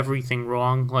did everything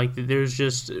wrong. Like, there's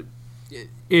just,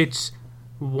 it's,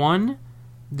 one,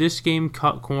 this game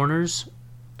cut corners,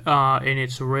 and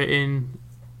it's written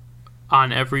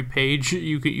on every page.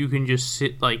 You can just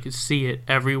see it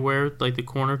everywhere, like the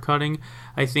corner cutting.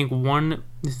 I think one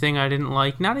thing I didn't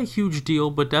like, not a huge deal,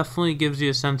 but definitely gives you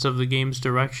a sense of the game's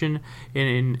direction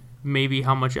and maybe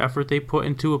how much effort they put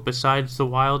into it, besides the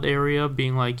wild area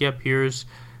being like, yep, here's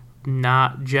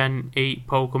not Gen 8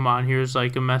 Pokemon, here's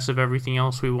like a mess of everything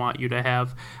else we want you to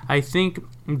have. I think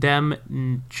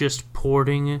them just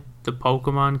porting the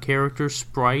Pokemon character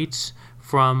sprites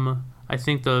from, I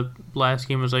think the last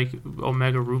game was like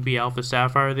Omega Ruby Alpha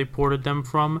Sapphire they ported them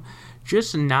from,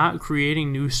 just not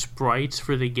creating new sprites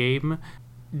for the game,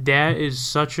 that is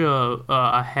such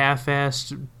a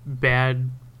half-assed bad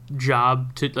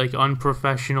job, to like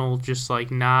unprofessional, just like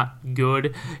not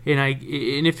good.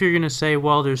 And if you're gonna say,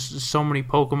 well, there's so many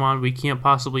Pokemon, we can't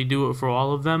possibly do it for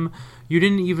all of them, you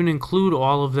didn't even include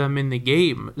all of them in the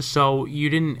game, so you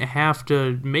didn't have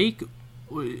to make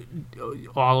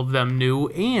all of them new.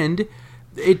 And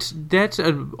that's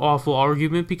an awful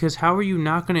argument, because how are you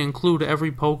not going to include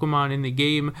every Pokemon in the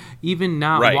game, even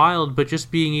not right. wild, but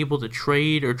just being able to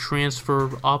trade or transfer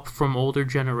up from older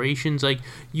generations? Like,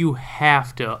 you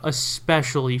have to,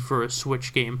 especially for a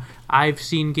Switch game. I've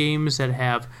seen games that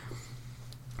have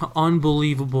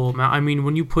unbelievable amount. I mean,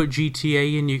 when you put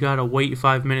GTA in, you gotta wait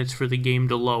 5 minutes for the game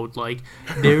to load. Like,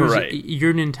 there's Right.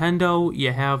 You're Nintendo.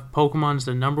 You have Pokemon's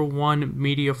the number one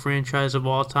media franchise of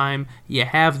all time. You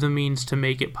have the means to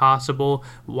make it possible.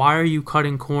 Why are you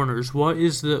cutting corners? What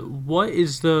is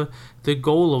the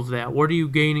goal of that? What are you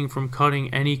gaining from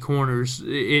cutting any corners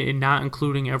and not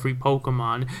including every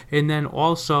Pokemon? And then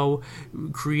also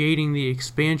creating the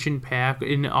expansion pack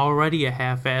in already a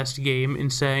half-assed game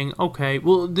and saying, okay,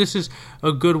 well, this is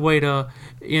a good way to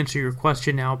answer your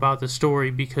question now about the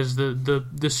story, because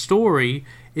the story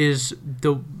is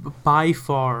by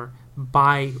far,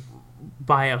 by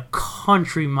a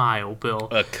country mile, Bill,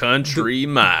 A country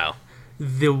mile.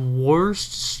 the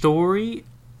worst story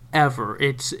ever.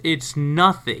 It's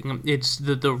nothing. It's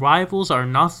the rivals are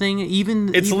nothing.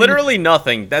 It's literally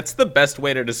nothing. That's the best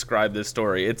way to describe this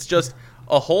story. It's just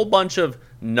a whole bunch of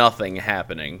nothing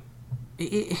happening.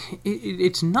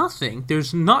 It's nothing.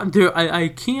 There's not there. I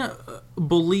can't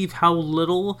believe how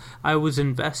little I was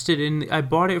invested in. I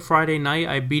bought it Friday night.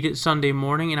 I beat it Sunday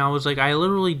morning, and I was like, I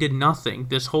literally did nothing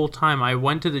this whole time. I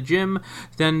went to the gym.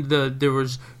 Then there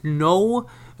was no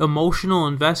emotional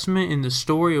investment in the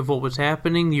story of what was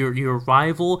happening. Your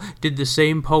rival did the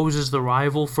same pose as the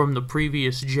rival from the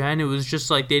previous gen. It was just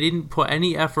like they didn't put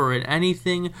any effort in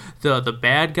anything. The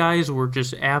bad guys were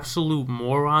just absolute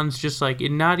morons, just like,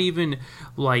 and not even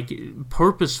like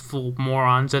purposeful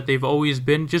morons that they've always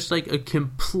been, just like a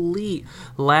complete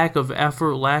lack of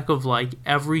effort, lack of like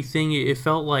everything. It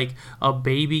felt like a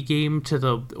baby game to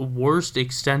the worst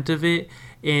extent of it.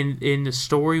 And the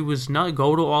story was not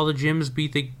go to all the gyms,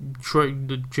 beat the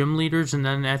gym leaders, and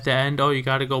then at the end, oh, you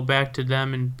got to go back to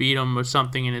them and beat them or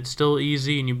something, and it's still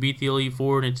easy, and you beat the Elite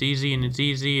Four, and it's easy,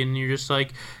 and you're just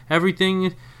like,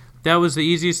 everything, that was the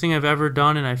easiest thing I've ever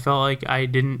done, and I felt like I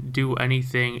didn't do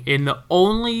anything. And the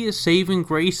only saving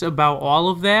grace about all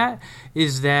of that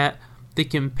is that the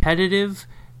competitive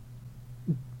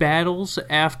battles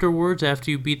afterwards, after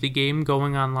you beat the game,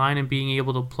 going online and being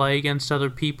able to play against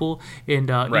other people and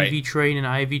Right. EV train and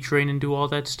IV train and do all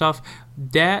that stuff,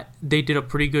 that they did a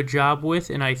pretty good job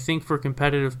with. And I think for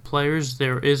competitive players,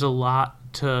 there is a lot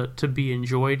to be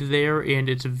enjoyed there, and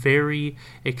it's very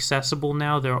accessible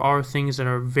now. There are things that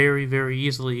are very, very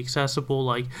easily accessible,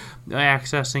 like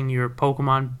accessing your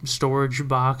Pokemon storage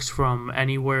box from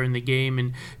anywhere in the game,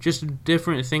 and just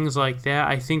different things like that.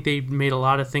 I think they made a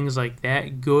lot of things like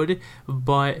that good,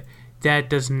 but that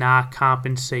does not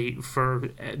compensate for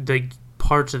the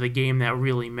parts of the game that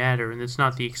really matter, and it's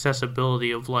not the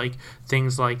accessibility of like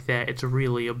things like that. It's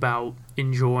really about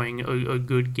enjoying a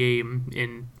good game,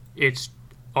 and it's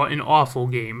an awful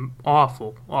game.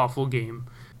 Awful game.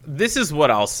 This is what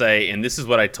I'll say, and this is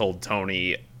what I told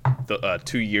Tony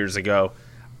 2 years ago.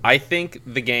 I think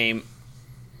the game...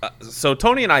 so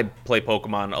Tony and I play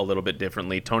Pokemon a little bit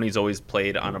differently. Tony's always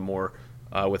played on a more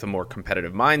with a more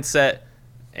competitive mindset,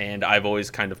 and I've always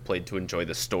kind of played to enjoy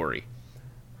the story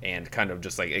and kind of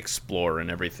just like explore and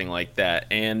everything like that.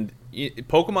 And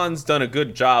Pokemon's done a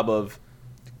good job of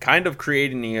kind of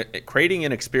creating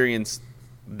an experience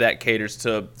that caters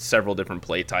to several different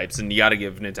play types, and you got to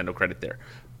give Nintendo credit there,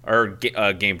 or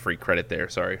Game Freak credit there.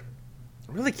 Sorry,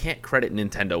 I really can't credit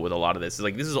Nintendo with a lot of this. It's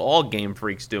like, this is all Game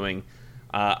Freak's doing.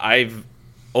 I've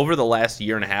over the last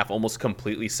year and a half almost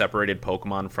completely separated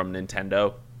Pokemon from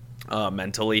Nintendo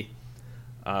mentally,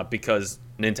 because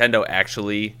Nintendo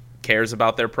actually cares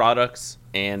about their products,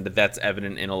 and that's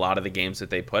evident in a lot of the games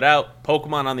that they put out.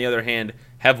 Pokemon, on the other hand,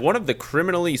 have one of the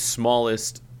criminally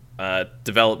smallest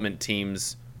development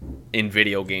teams in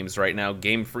video games right now.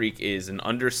 Game Freak is an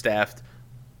understaffed,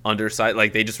 undersized,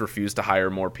 like they just refuse to hire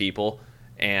more people,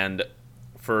 and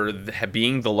for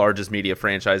being the largest media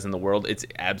franchise in the world, it's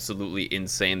absolutely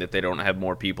insane that they don't have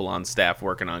more people on staff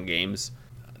working on games.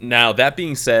 Now, that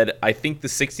being said, I think the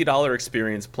 $60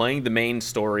 experience playing the main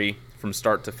story from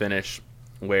start to finish,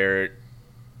 where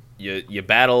you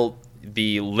battle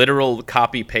the literal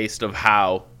copy-paste of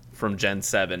HOW from Gen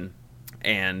 7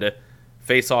 and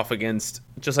face off against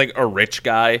just like a rich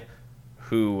guy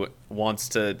who wants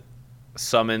to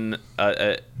summon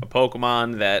a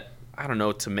Pokemon that, I don't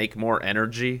know, to make more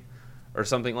energy or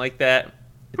something like that.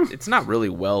 It's not really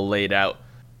well laid out.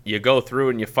 You go through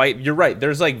and you fight. You're right.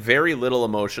 There's like very little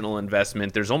emotional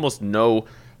investment. There's almost no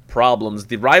problems.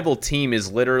 The rival team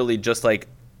is literally just like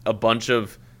a bunch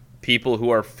of people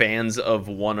who are fans of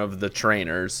one of the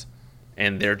trainers,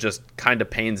 and they're just kind of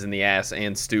pains in the ass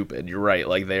and stupid. You're right.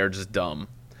 Like, they are just dumb.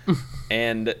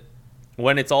 And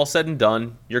when it's all said and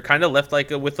done, you're kind of left like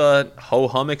with a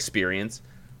ho-hum experience.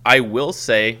 I will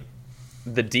say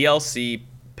the DLC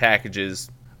packages...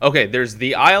 Okay, there's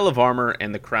the Isle of Armor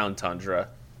and the Crown Tundra.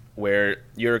 where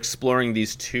you're exploring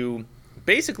these two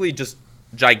basically just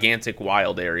gigantic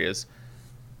wild areas.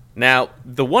 Now,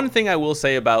 the one thing I will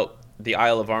say about the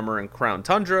Isle of Armor and Crown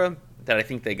Tundra that I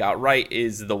think they got right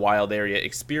is the wild area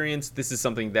experience. This is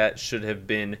something that should have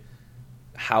been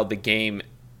how the game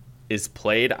is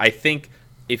played. I think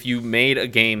if you made a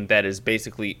game that is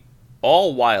basically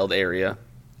all wild area,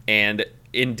 and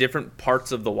in different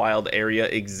parts of the wild area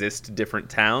exist different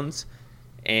towns,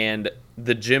 and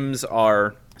the gyms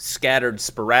are scattered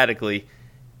sporadically,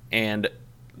 and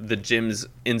the gyms,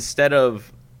 instead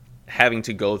of having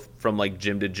to go from like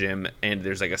gym to gym and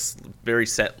there's like a very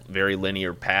set, very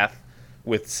linear path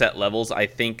with set levels, I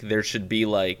think there should be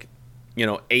like,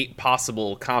 8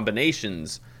 possible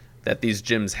combinations that these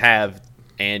gyms have,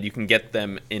 and you can get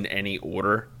them in any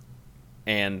order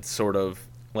and sort of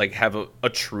like have a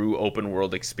true open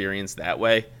world experience that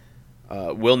way.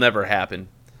 Will never happen.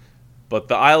 But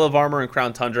the Isle of Armor and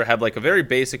Crown Tundra have like a very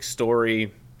basic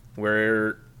story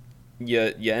where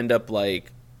you end up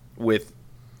like with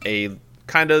a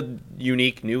kind of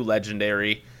unique new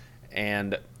legendary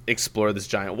and explore this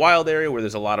giant wild area where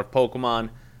there's a lot of Pokemon.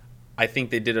 I think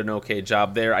they did an okay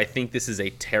job there. I think this is a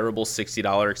terrible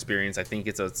 $60 experience. I think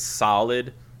it's a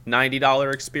solid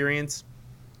 $90 experience.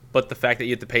 But the fact that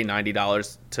you have to pay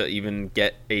 $90 to even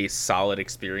get a solid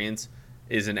experience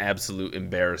is an absolute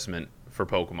embarrassment for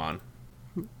Pokemon.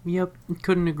 Yep,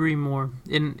 couldn't agree more.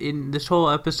 In this whole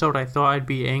episode, I thought I'd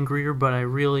be angrier, but I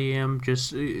really am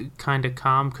just kind of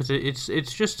calm because it's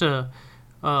just a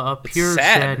pure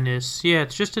sadness. Yeah,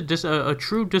 it's just a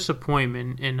true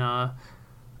disappointment in how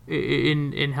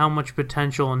much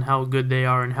potential and how good they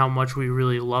are and how much we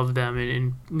really love them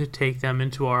and to take them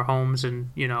into our homes,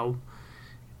 and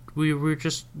we're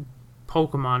just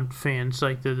Pokemon fans,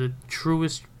 like the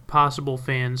truest possible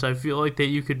fans I feel like that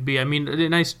you could be. I mean,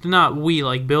 not we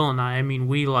like Bill and I mean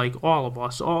we like all of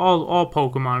us, all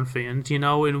Pokemon fans,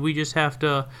 and we just have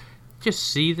to just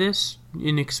see this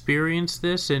and experience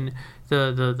this, and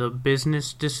the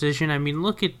business decision. I mean,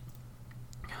 look at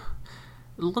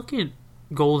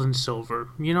Gold and Silver,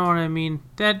 you know what I mean?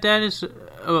 That is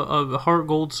a Heart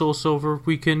Gold, Soul Silver.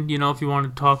 We can, if you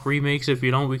want to talk remakes, if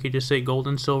you don't, we could just say Gold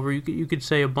and Silver. You could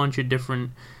say a bunch of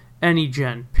different, any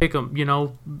gen, pick them,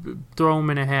 throw them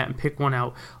in a hat and pick one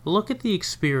out. Look at the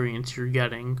experience you're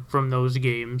getting from those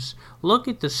games. Look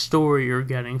at the story you're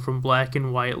getting from Black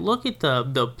and White. Look at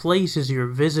the places you're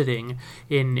visiting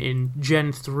in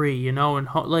Gen 3, and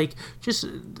like just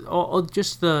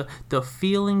the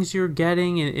feelings you're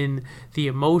getting and the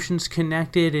emotions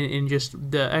connected and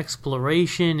just the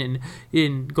exploration, and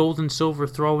in Gold and Silver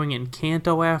throwing in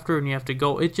Kanto after, and you have to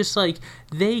go. It's just like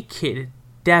they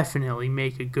definitely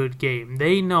make a good game.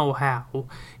 They know how,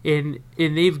 and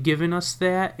they've given us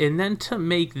that. And then to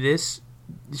make this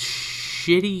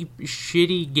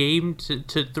shitty game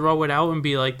to throw it out and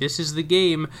be like, this is the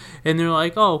game, and they're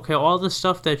like, oh, okay, all the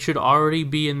stuff that should already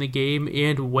be in the game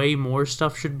and way more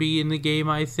stuff should be in the game,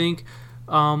 I think,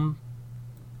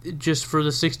 just for the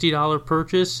 $60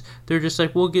 purchase, they're just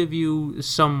like, we'll give you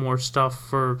some more stuff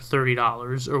for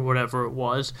 $30 or whatever it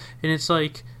was. And it's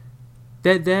like,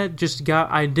 That just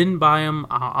got. I didn't buy them.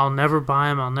 I'll never buy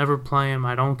them. I'll never play them.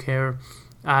 I don't care.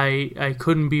 I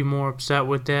couldn't be more upset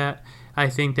with that. I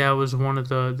think that was one of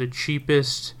the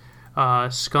cheapest,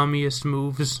 scummiest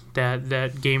moves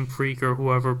that Game Freak or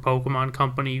whoever Pokemon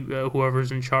company,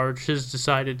 whoever's in charge, has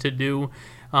decided to do.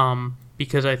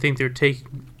 Because I think they're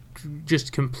taking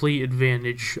just complete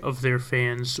advantage of their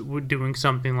fans with doing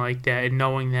something like that, and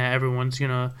knowing that everyone's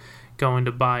going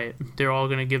to buy it. They're all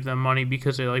going to give them money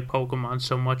because they like Pokemon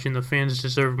so much, and the fans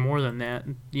deserve more than that.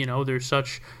 They're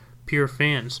such pure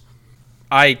fans.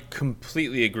 I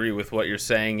completely agree with what you're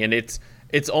saying, and it's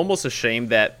almost a shame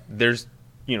that there's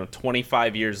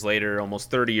 25 years later,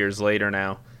 almost 30 years later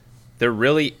now, there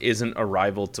really isn't a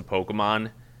rival to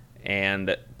Pokemon,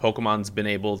 and Pokemon's been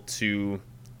able to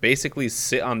basically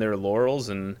sit on their laurels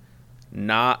and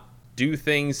not do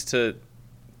things to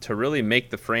really make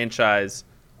the franchise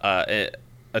a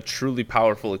truly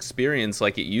powerful experience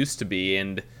like it used to be.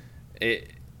 And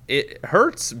it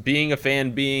hurts being a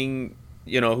fan, being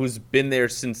who's been there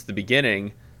since the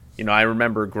beginning. I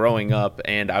remember growing up,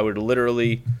 and I would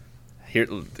literally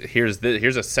here's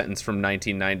a sentence from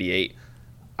 1998.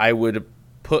 I would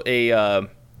put a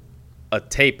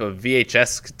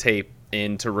VHS tape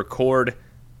in to record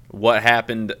what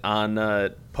happened on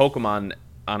Pokemon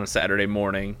on a Saturday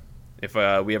morning. If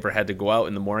we ever had to go out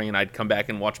in the morning, and I'd come back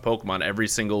and watch Pokemon every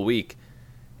single week,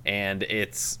 and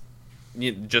it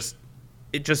just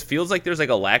feels like there's like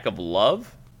a lack of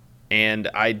love, and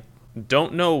I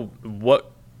don't know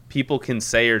what people can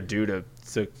say or do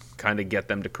to kind of get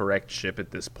them to correct ship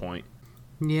at this point.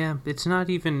 Yeah, it's not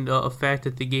even a fact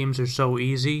that the games are so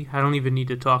easy. I don't even need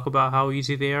to talk about how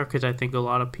easy they are because I think a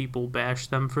lot of people bash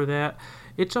them for that.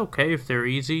 It's okay if they're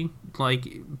easy,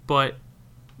 but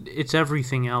it's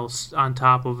everything else on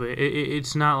top of it.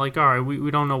 It's not like, all right, we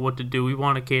don't know what to do. We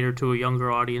want to cater to a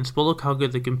younger audience, but look how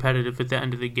good the competitive at the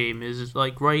end of the game is. It's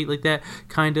like, right, like that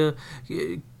kind of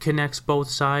connects both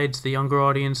sides. The younger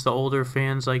audience, the older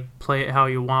fans, like, play it how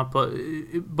you want.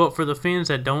 But for the fans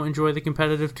that don't enjoy the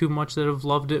competitive too much, that have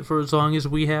loved it for as long as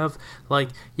we have, like,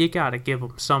 you got to give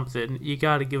them something. You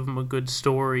got to give them a good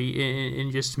story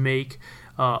and just make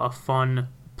a fun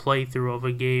playthrough of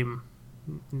a game.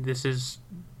 This is...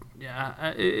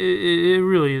 Yeah, it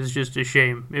really is just a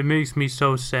shame. It makes me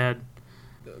so sad.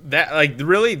 That, like,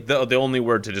 really, the only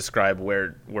word to describe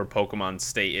where Pokemon's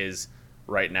state is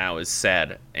right now is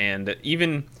sad. And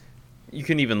even you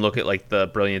can even look at, like,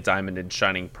 the Brilliant Diamond and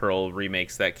Shining Pearl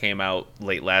remakes that came out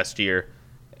late last year,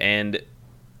 and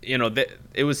you know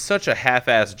it was such a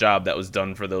half-assed job that was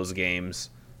done for those games.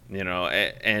 You know,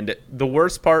 and the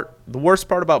worst part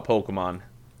about Pokemon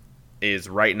is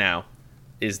right now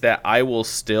is that I will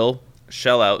still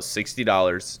shell out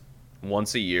 $60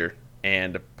 once a year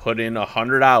and put in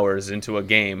 100 hours into a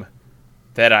game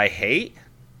that I hate.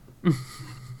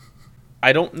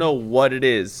 I don't know what it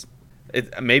is.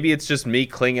 Maybe it's just me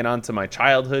clinging on to my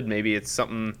childhood. Maybe it's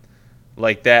something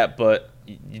like that, but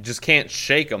you just can't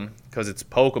shake them because it's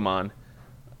Pokemon.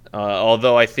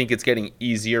 Although I think it's getting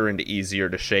easier and easier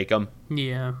to shake them.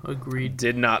 Yeah, agreed.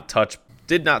 Did not touch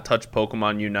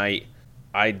Pokemon Unite.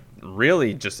 I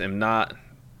really just am not.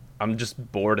 I'm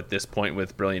just bored at this point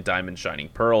with Brilliant Diamond, Shining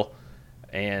Pearl,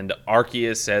 and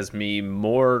Arceus has me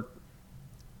more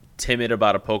timid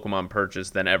about a Pokemon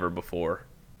purchase than ever before.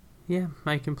 Yeah,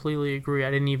 I completely agree.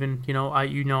 I didn't even,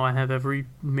 I have every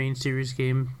main series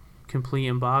game complete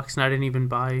in box, and I didn't even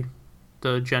buy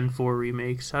the Gen 4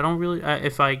 remakes. I don't really.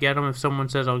 If I get them, if someone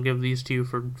says I'll give these to you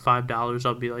for $5,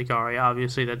 I'll be like, all right,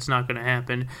 obviously that's not going to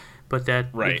happen. But that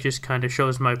It just kind of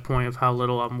shows my point of how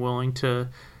little I'm willing to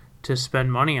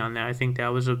spend money on that. I think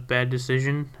that was a bad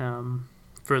decision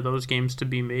for those games to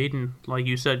be made. And like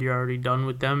you said, you're already done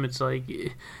with them. It's like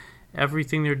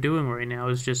everything they're doing right now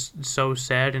is just so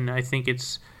sad. And I think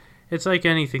it's like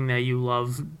anything that you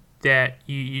love, that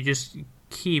you just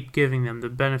keep giving them the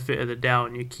benefit of the doubt,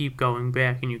 and you keep going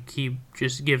back and you keep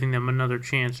just giving them another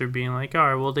chance, or being like, all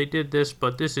right, well, they did this,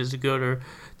 but this is good, or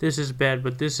this is bad,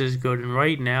 but this is good. And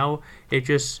right now,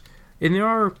 and there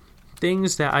are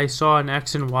things that I saw in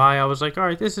X and Y, I was like, all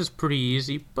right, this is pretty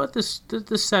easy, but the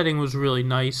setting was really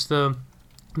nice. The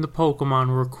Pokemon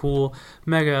were cool.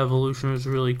 Mega Evolution was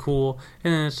really cool.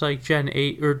 And then it's like Gen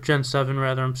 7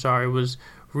 was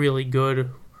really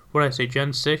good. What did I say,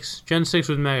 Gen 6? Gen 6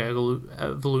 with Mega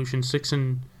Evolution, 6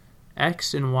 and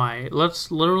X and Y.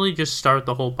 Let's literally just start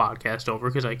the whole podcast over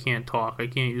because I can't talk. I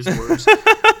can't use words.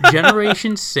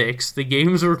 Generation 6, the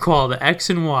games were called X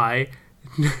and Y.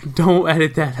 Don't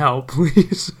edit that out,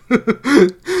 please.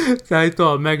 I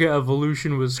thought Mega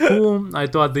Evolution was cool. I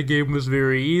thought the game was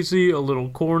very easy, a little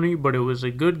corny, but it was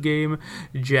a good game.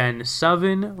 Gen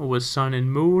 7 was Sun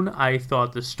and Moon. I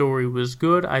thought the story was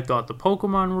good. I thought the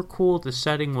Pokemon were cool. The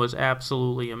setting was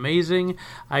absolutely amazing.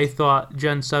 I thought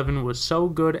Gen 7 was so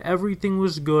good. Everything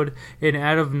was good. And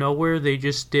out of nowhere, they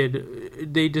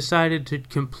decided to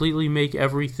completely make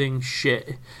everything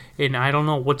shit. And I don't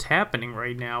know what's happening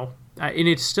right now. And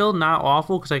it's still not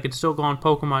awful because I could still go on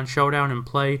Pokemon Showdown and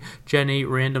play Gen 8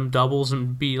 random doubles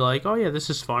and be like, oh yeah, this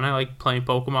is fun. I like playing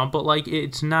Pokemon. But like,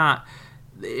 it's not.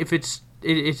 If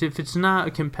it's not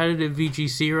a competitive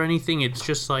VGC or anything, it's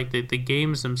just like the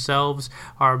games themselves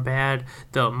are bad.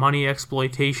 The money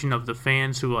exploitation of the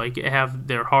fans who like have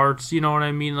their hearts, you know what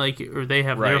I mean? Like, or they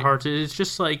have their hearts. It's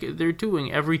just like they're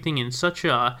doing everything in such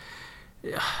a.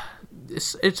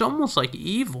 It's almost like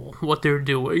evil what they're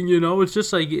doing, you know? It's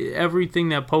just like everything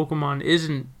that Pokemon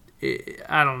isn't.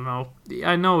 I don't know.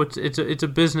 I know it's a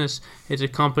business, it's a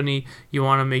company. You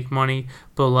want to make money,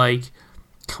 but like,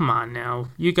 come on now.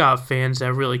 You got fans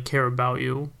that really care about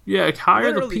you. Yeah,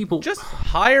 hire the people. Just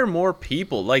hire more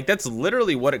people. Like, that's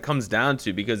literally what it comes down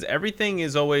to, because everything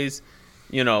is always,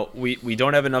 you know, we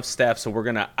don't have enough staff, so we're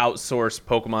going to outsource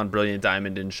Pokemon Brilliant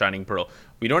Diamond and Shining Pearl.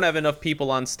 We don't have enough people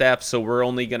on staff, so we're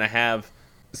only going to have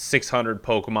 600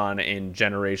 Pokemon in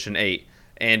Generation 8.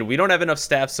 And we don't have enough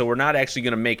staff, so we're not actually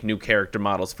going to make new character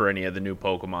models for any of the new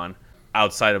Pokemon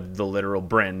outside of the literal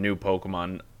brand new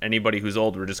Pokemon. Anybody who's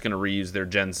old, we're just going to reuse their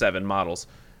Gen 7 models.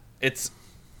 It's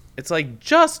like,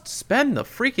 just spend the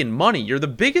freaking money. You're the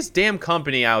biggest damn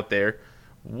company out there.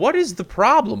 What is the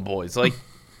problem, boys? Like,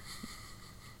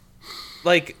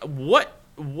 like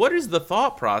what is the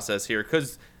thought process here?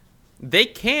 Because they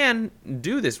can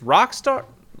do this. Rockstar,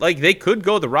 like they could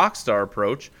go the Rockstar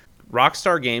approach.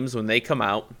 Rockstar games, when they come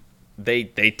out, they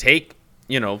take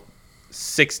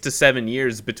 6 to 7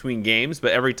 years between games,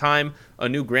 but every time a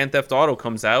new Grand Theft Auto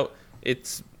comes out,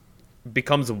 it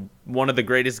becomes one of the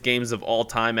greatest games of all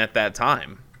time at that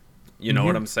time. You know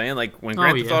what I'm saying? Like when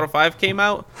Grand Theft Auto 5 came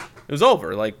out, it was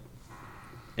over. Like,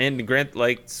 and when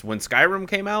Skyrim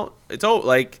came out, it's over.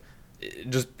 Like, it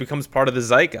just becomes part of the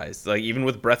zeitgeist. Like even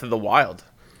with Breath of the Wild,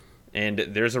 and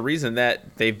there's a reason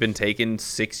that they've been taking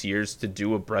 6 years to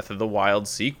do a Breath of the Wild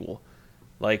sequel.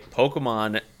 Like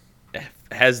Pokemon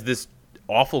has this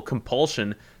awful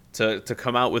compulsion to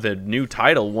come out with a new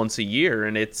title once a year,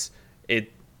 and it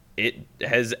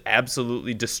has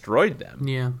absolutely destroyed them.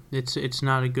 Yeah, it's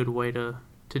not a good way to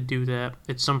do that.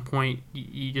 At some point,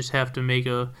 you just have to make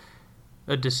a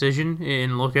decision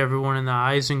and look everyone in the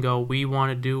eyes and go, we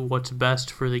want to do what's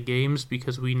best for the games,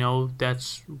 because we know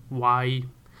that's why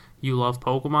you love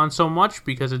Pokemon so much,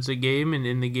 because it's a game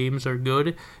and the games are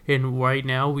good. And right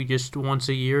now, we just once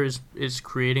a year is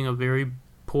creating a very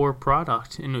poor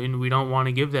product, and we don't want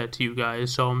to give that to you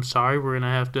guys. So I'm sorry, we're going to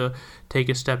have to take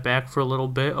a step back for a little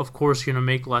bit. Of course, you're going to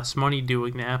make less money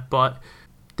doing that, but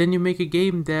then you make a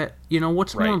game that,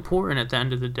 what's more important at the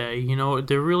end of the day?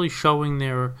 They're really showing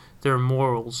their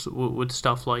morals with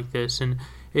stuff like this, and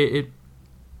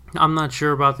I'm not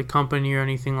sure about the company or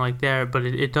anything like that, but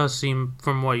it does seem,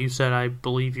 from what you said, I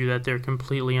believe you, that they're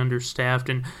completely understaffed.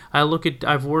 And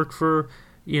I've worked for,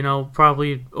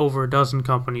 probably over a dozen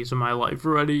companies in my life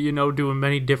already, doing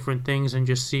many different things and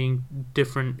just seeing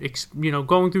different,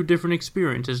 going through different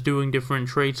experiences, doing different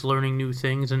traits, learning new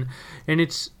things. And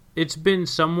it's been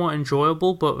somewhat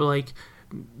enjoyable, but like,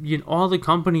 all the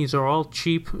companies are all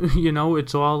cheap,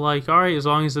 it's all like, all right, as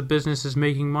long as the business is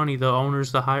making money, the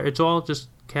owners, it's all just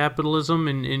capitalism,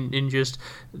 and just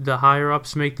the higher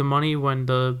ups make the money when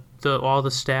all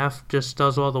the staff just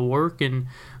does all the work. And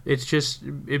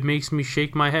it makes me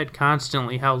shake my head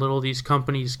constantly how little these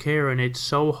companies care. And it's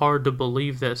so hard to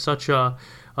believe that such a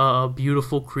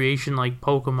beautiful creation like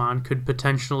Pokemon could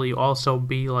potentially also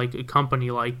be like a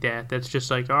company like that that's just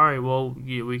like, all right, well,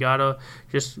 we gotta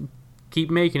just keep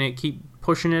making it, keep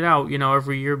pushing it out,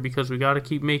 every year, because we got to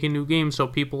keep making new games so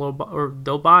people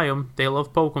they'll buy them. They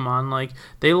love Pokemon. Like,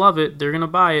 they love it. They're going to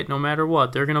buy it no matter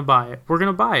what. They're going to buy it. We're going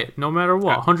to buy it no matter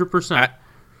what, 100%.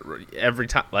 Every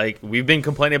time, like, we've been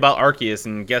complaining about Arceus,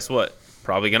 and guess what?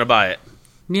 Probably going to buy it.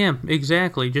 Yeah,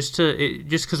 exactly. Just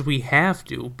because we have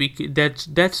to.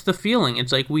 That's the feeling.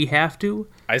 It's like we have to.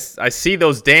 I see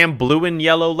those damn blue and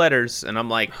yellow letters, and I'm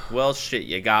like, well, shit,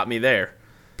 you got me there.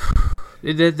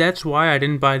 That's why I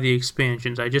didn't buy the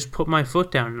expansions. I just put my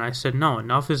foot down and I said, no,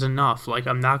 enough is enough. Like,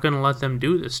 I'm not going to let them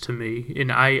do this to me.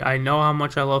 And I know how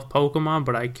much I love Pokemon,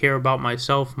 but I care about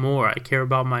myself more. I care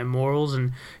about my morals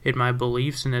and my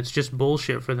beliefs, and it's just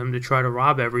bullshit for them to try to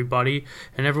rob everybody,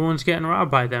 and everyone's getting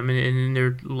robbed by them, and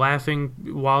they're laughing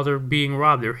while they're being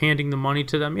robbed. They're handing the money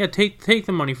to them. Yeah, take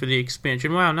the money for the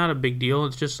expansion. Wow, not a big deal.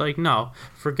 It's just like, no,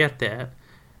 forget that.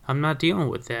 I'm not dealing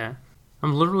with that.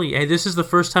 This is the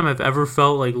first time I've ever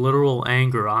felt like literal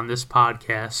anger on this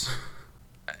podcast.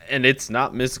 And it's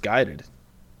not misguided.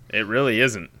 It really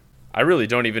isn't. I really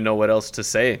don't even know what else to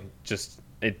say.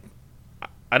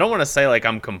 I don't want to say like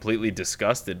I'm completely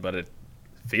disgusted, but it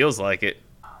feels like it.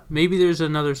 Maybe there's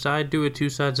another side to it, two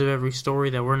sides of every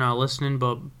story that we're not listening,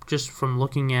 but just from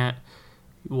looking at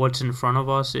what's in front of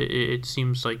us, it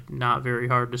seems like not very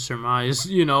hard to surmise.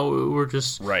 We're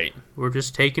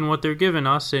just taking what they're giving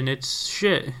us, and it's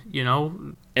shit.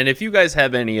 And if you guys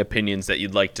have any opinions that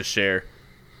you'd like to share,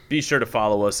 be sure to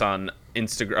follow us on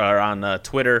Instagram or on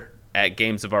Twitter at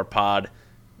Games of Our Pod.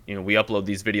 We upload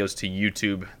these videos to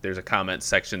YouTube. There's a comment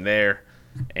section there,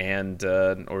 and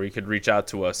or you could reach out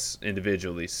to us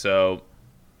individually. So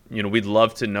we'd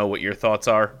love to know what your thoughts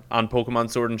are on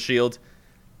Pokemon Sword and Shield.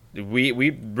 We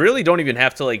really don't even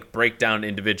have to like break down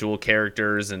individual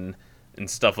characters and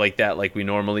stuff like that like we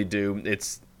normally do.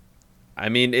 It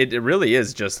really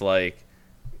is just like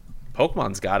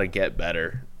Pokemon's got to get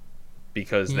better,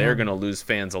 because they're going to lose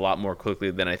fans a lot more quickly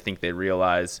than I think they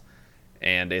realize,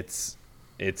 and it's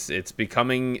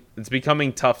becoming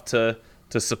tough to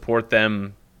support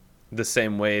them the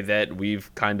same way that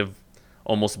we've kind of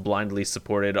almost blindly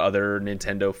supported other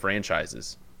Nintendo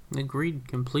franchises. Agreed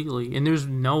completely. And there's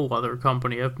no other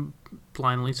company I've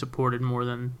blindly supported more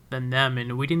than them.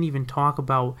 And we didn't even talk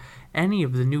about any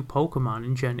of the new Pokemon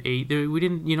in Gen 8. We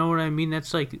didn't, you know what I mean?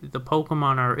 That's like the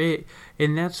Pokemon are it.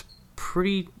 And that's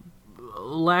pretty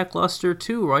lackluster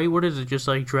too, right? What is it? Just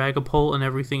like Dragapult and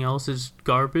everything else is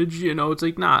garbage. You know, it's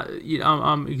like not. You know,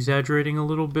 I'm exaggerating a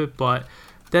little bit, but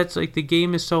that's like the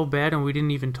game is so bad, and we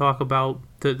didn't even talk about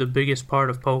the biggest part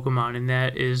of Pokemon, and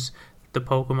that is the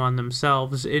Pokemon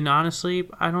themselves. And honestly,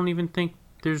 I don't even think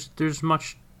there's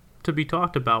much to be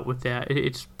talked about with that.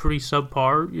 It's pretty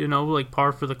subpar, you know, like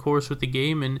par for the course with the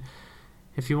game. And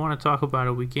if you want to talk about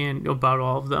it, we can about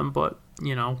all of them. But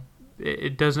you know,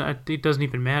 it doesn't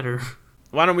even matter.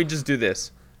 Why don't we just do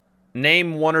this?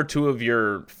 Name one or two of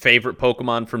your favorite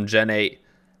Pokemon from Gen 8,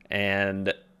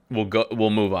 and we'll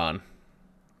move on.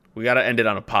 We got to end it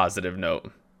on a positive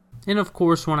note. And of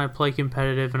course, when I play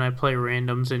competitive and I play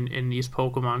randoms and these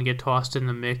Pokemon get tossed in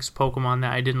the mix, Pokemon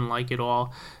that I didn't like at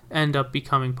all end up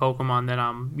becoming Pokemon that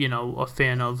I'm, you know, a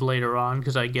fan of later on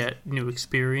because I get new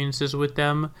experiences with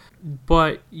them.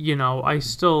 But, you know, I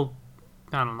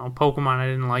don't know, Pokemon I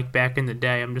didn't like back in the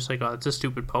day. I'm just like, oh, it's a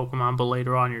stupid Pokemon. But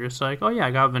later on, you're just like, oh, yeah,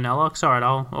 I got Vanilluxe. All right,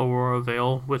 I'll Aurora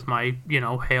Veil with my, you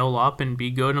know, Hail up and be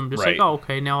good. I'm just like, oh,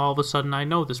 okay, now all of a sudden I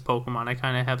know this Pokemon. I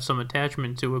kind of have some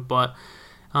attachment to it. But,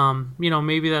 you know,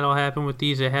 maybe that'll happen with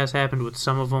these. It has happened with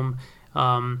some of them.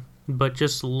 But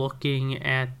just looking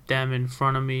at them in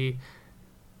front of me,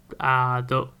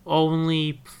 the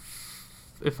only...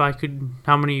 If I could,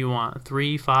 how many you want?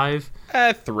 3, 5?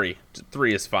 3.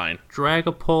 3 is fine.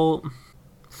 Dragapult,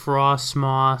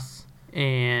 Frostmoth,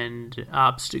 and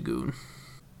Obstagoon.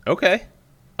 Okay.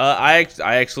 I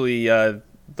actually,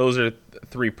 those are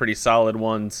 3 pretty solid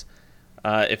ones.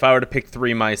 If I were to pick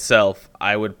 3 myself,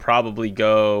 I would probably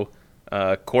go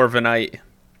Corviknight,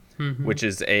 which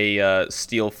is a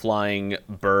steel flying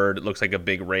bird. It looks like a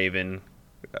big raven.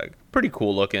 Pretty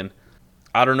cool looking.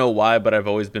 I don't know why, but I've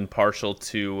always been partial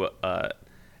to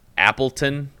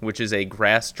Appleton, which is a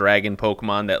grass dragon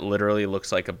Pokemon that literally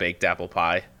looks like a baked apple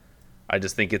pie. I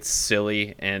just think it's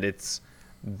silly, and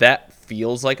that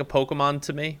feels like a Pokemon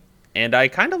to me. And I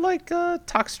kind of like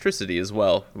Toxtricity as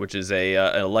well, which is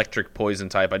an electric poison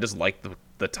type. I just like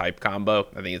the type combo.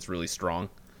 I think it's really strong.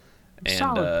 And,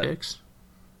 solid picks.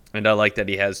 And I like that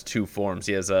he has 2 forms.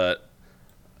 He has an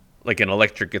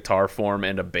electric guitar form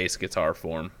and a bass guitar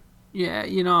form. Yeah,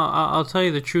 you know, I'll tell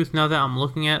you the truth. Now that I'm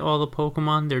looking at all the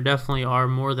Pokemon, there definitely are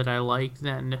more that I like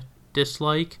than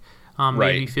dislike.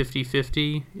 Maybe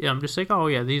 50-50. Yeah, I'm just like, oh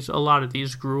yeah, a lot of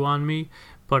these grew on me.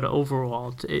 But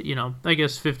overall, you know, I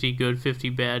guess 50 good, 50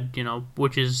 bad, you know,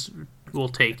 we'll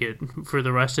take it for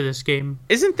the rest of this game.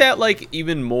 Isn't that like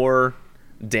even more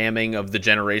damning of the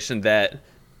generation that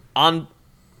on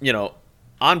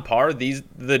par,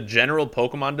 the general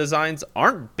Pokemon designs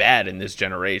aren't bad in this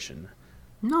generation?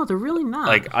 No, they're really not.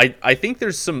 Like, I think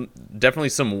there's definitely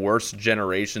some worse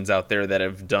generations out there that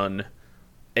have done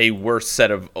a worse set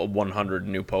of 100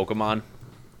 new Pokemon.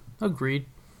 Agreed.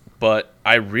 But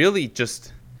I really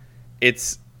just...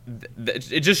 it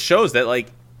just shows that, like,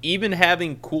 even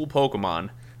having cool Pokemon,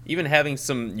 even having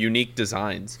some unique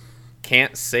designs,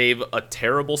 can't save a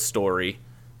terrible story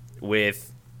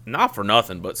with, not for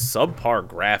nothing, but subpar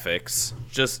graphics.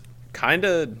 Just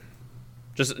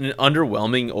an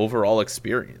underwhelming overall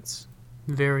experience.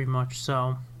 Very much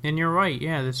so. And you're right.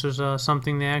 Yeah, this was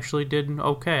something they actually did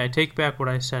okay. I take back what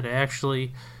I said. I'm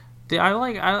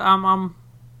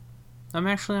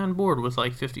actually on board with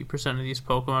like 50% of these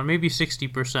Pokemon, maybe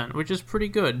 60%, which is pretty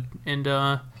good. And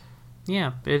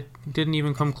yeah, it didn't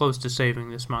even come close to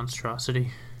saving this monstrosity.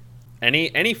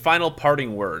 Any final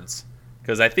parting words?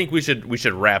 Because I think we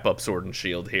should wrap up Sword and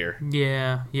Shield here.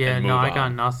 Yeah. No, I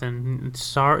got nothing.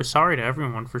 Sorry to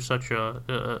everyone for such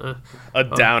a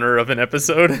downer of an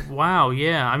episode. Wow.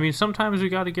 Yeah. I mean, sometimes we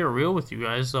got to get real with you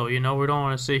guys, though. You know, we don't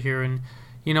want to sit here and,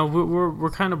 you know,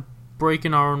 we're kind of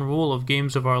breaking our own rule of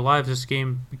games of our lives. This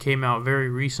game came out very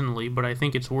recently, but I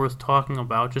think it's worth talking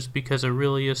about just because it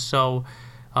really is so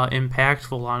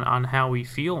impactful on how we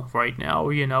feel right now,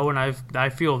 you know. And I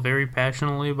feel very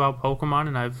passionately about Pokemon,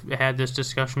 and I've had this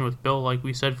discussion with Bill, like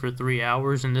we said, for 3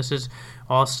 hours, and this is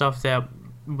all stuff that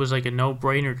was like a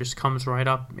no-brainer, just comes right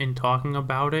up in talking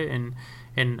about it, and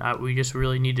we just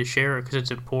really need to share it because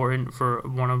it's important for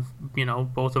one of, you know,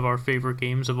 both of our favorite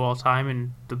games of all time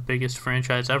and the biggest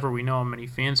franchise ever. We know how many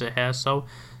fans it has, so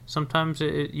sometimes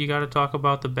you got to talk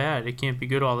about the bad. It can't be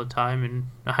good all the time, and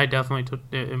I definitely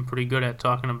am pretty good at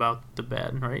talking about the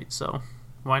bad, right? So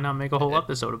why not make a whole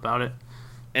episode about it?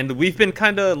 And we've been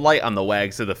kind of light on the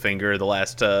wags of the finger the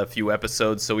last few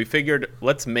episodes, so we figured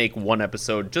let's make one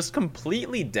episode just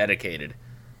completely dedicated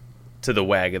to the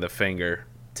wag of the finger.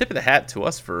 Tip of the hat to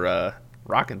us for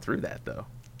rocking through that, though.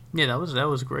 Yeah, that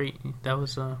was great. That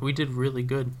was we did really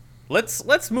good.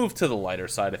 Let's move to the lighter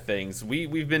side of things.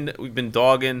 We've been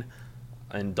dogging,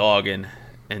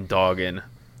 and Doggin,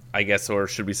 I guess, or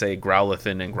should we say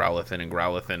Growlithin and Growlithin and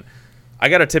Growlithin. I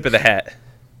got a tip of the hat.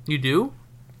 You do?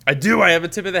 I do. I have a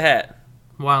tip of the hat.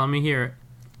 Wow, let me hear it.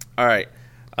 All right.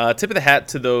 Tip of the hat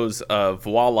to those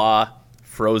Voila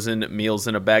frozen meals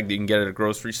in a bag that you can get at a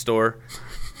grocery store.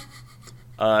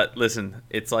 Listen,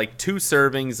 it's like 2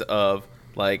 servings of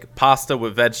like pasta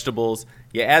with vegetables.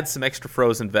 You add some extra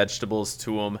frozen vegetables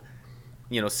to them.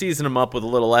 Season them up with a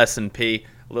little S&P,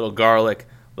 a little garlic,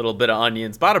 a little bit of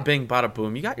onions. Bada bing, bada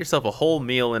boom. You got yourself a whole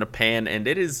meal in a pan, and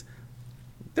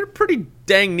they're pretty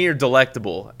dang near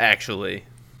delectable, actually.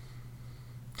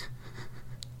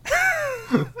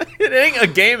 It ain't a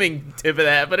gaming tip of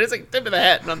the hat, but it's a tip of the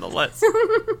hat nonetheless.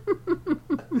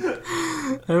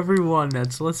 Everyone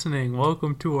that's listening,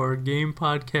 welcome to our game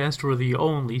podcast where the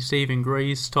only saving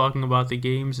grace talking about the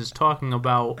games is talking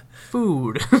about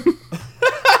food.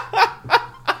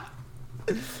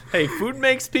 Hey, food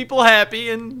makes people happy,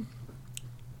 and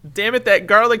damn it, that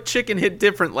garlic chicken hit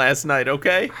different last night,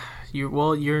 okay?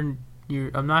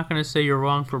 I'm not going to say you're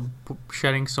wrong for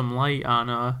shedding some light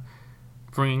on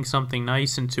bringing something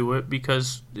nice into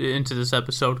this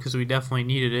episode, because we definitely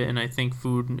needed it, and I think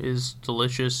food is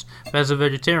delicious. As a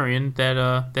vegetarian,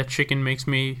 that chicken makes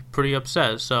me pretty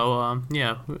upset. So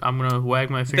yeah, I'm gonna wag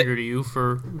my finger to you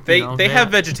for they have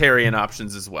vegetarian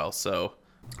options as well. So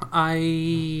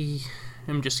I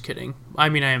am just kidding. I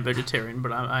mean, I am vegetarian,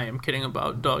 but I am kidding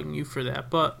about dogging you for that.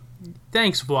 But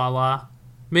thanks, Voila.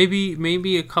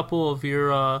 Maybe a couple of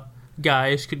your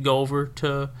guys could go over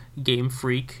to Game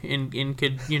Freak and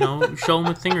could show them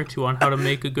a thing or two on how to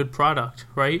make a good product,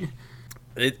 right?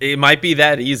 It might be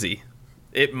that easy.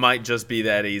 It might just be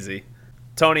that easy.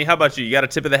 Tony, how about you? You got a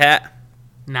tip of the hat?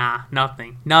 Nah,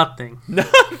 nothing.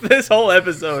 This whole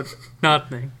episode,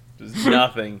 nothing. Just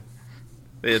nothing.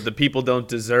 The people don't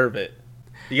deserve it.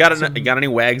 You got any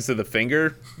wags of the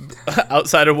finger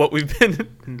outside of what we've been?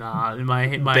 Nah, my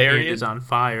hand is on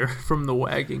fire from the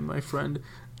wagging, my friend.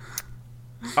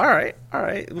 All right.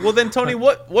 Well then, Tony,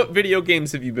 what video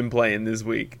games have you been playing this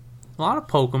week? A lot of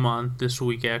Pokemon this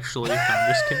week, actually. No,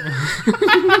 I'm just kidding.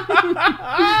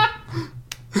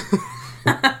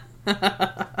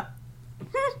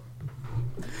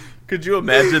 Could you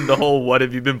imagine the whole "What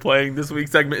have you been playing this week"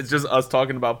 segment? It's just us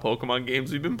talking about Pokemon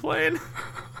games we've been playing.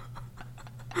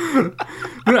 I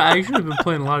actually have been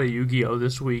playing a lot of Yu-Gi-Oh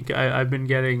this week. I've been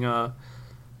getting I've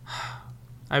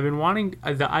been wanting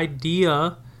the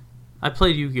idea. I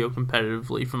played Yu-Gi-Oh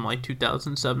competitively from like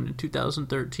 2007 to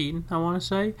 2013, I want to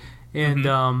say, and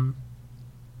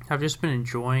I've just been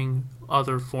enjoying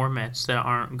other formats that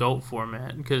aren't GOAT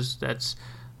format, because that's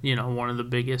one of the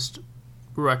biggest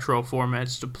retro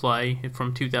formats to play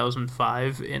from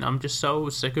 2005, and I'm just so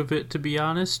sick of it, to be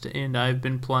honest. And I've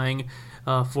been playing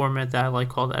a format that I like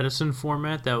called Edison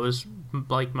format. That was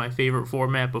like my favorite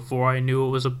format before I knew it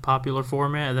was a popular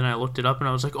format, and then I looked it up and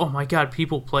I was like, oh my god,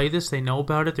 people play this, they know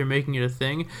about it, they're making it a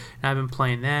thing. And I've been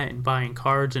playing that and buying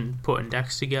cards and putting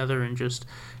decks together and just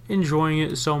enjoying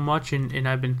it so much. And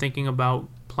I've been thinking about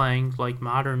playing like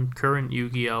modern current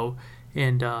Yu-Gi-Oh,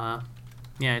 and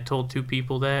yeah, I told 2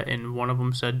 people that, and one of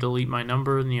them said delete my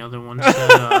number, and the other one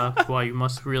said, well, you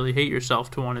must really hate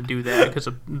yourself to want to do that, because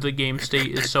the game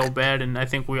state is so bad, and I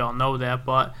think we all know that.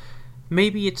 But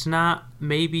maybe it's not.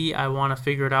 Maybe I want to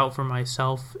figure it out for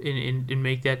myself and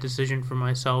make that decision for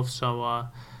myself. So,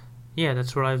 yeah,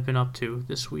 that's what I've been up to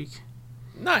this week.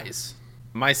 Nice.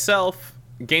 Myself,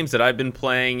 games that I've been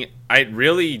playing, I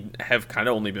really have kind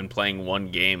of only been playing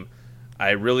one game.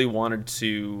 I really wanted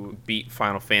to beat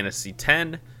Final Fantasy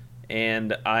X,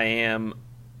 and I am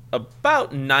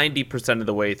about 90% of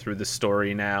the way through the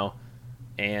story now.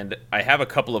 And I have a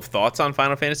couple of thoughts on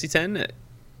Final Fantasy X.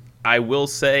 I will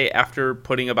say, after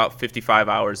putting about 55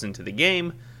 hours into the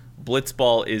game,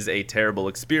 Blitzball is a terrible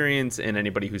experience, and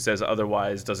anybody who says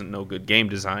otherwise doesn't know good game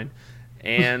design.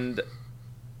 And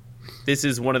this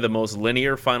is one of the most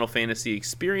linear Final Fantasy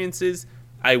experiences.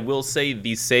 I will say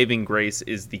the saving grace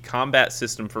is the combat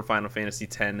system for Final Fantasy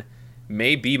X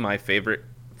may be my favorite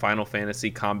Final Fantasy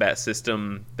combat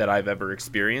system that I've ever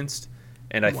experienced,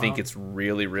 and I think it's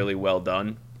really, really well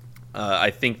done. I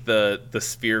think the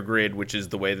sphere grid, which is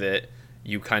the way that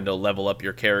you kind of level up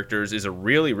your characters, is a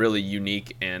really, really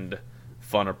unique and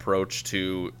fun approach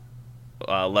to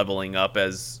leveling up,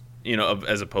 as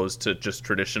opposed to just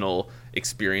traditional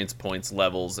experience points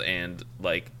levels and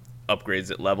like upgrades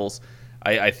at levels.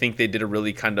 I think they did a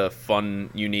really kind of fun,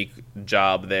 unique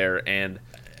job there, and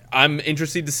I'm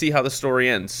interested to see how the story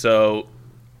ends. So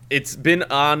it's been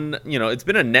it's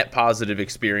been a net positive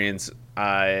experience.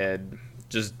 I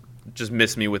just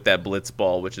miss me with that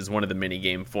Blitzball, which is one of the mini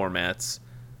game formats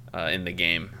in the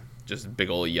game. just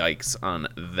big ol' yikes on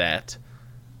that.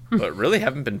 But really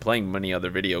haven't been playing many other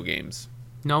video games.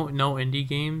 No indie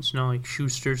games? No, like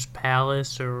Schuster's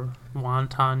Palace or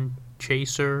Wonton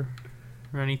Chaser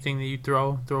or anything that you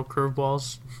throw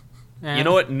curveballs at? You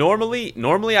know what?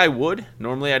 Normally I would.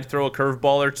 Normally I'd throw a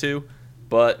curveball or two.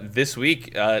 But this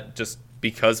week, just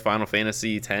because Final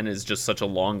Fantasy X is just such a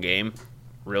long game,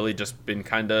 really just been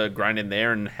kind of grinding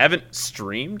there and haven't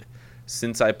streamed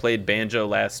since I played Banjo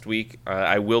last week.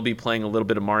 I will be playing a little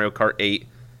bit of Mario Kart 8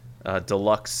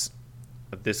 Deluxe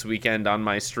this weekend on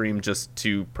my stream just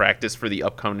to practice for the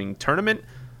upcoming tournament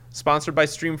sponsored by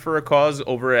Stream for a Cause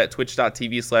over at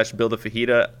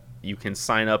twitch.tv/buildafajita. You can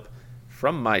sign up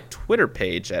from my Twitter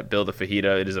page at Build a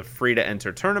Fajita. It is a free to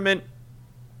enter tournament.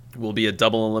 It will be a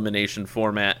double elimination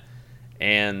format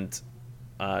and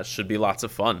should be lots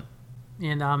of fun.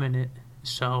 And I'm in it,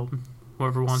 so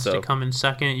whoever wants to come in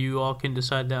second, you all can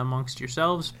decide that amongst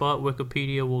yourselves, but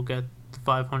Wikipedia will get the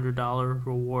 $500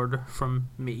 reward from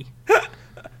me.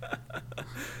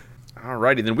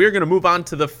 Alrighty, then we're going to move on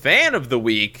to the fan of the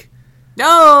week.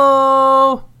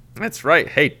 No! That's right.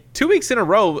 Hey, 2 weeks in a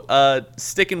row,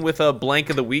 sticking with a blank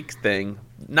of the week thing.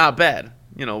 Not bad.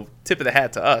 You know, tip of the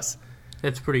hat to us.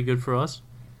 That's pretty good for us.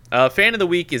 Fan of the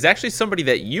week is actually somebody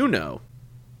that you know.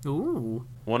 Ooh.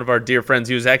 One of our dear friends.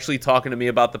 He was actually talking to me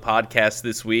about the podcast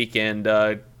this week and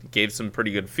gave some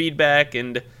pretty good feedback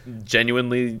and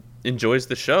genuinely enjoys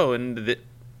the show. And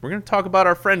we're going to talk about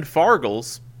our friend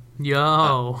Fargles.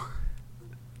 Yo.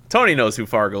 Tony knows who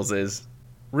Fargles is.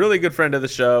 Really good friend of the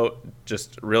show.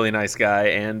 Just really nice guy.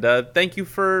 And thank you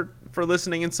for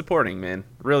listening and supporting, man.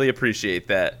 Really appreciate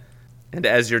that. And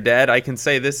as your dad, I can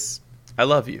say this. I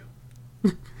love you.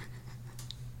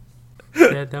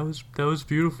 Yeah, that was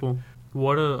beautiful.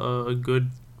 What a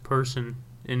good person.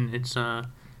 And it's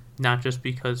not just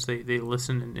because they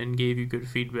listened and gave you good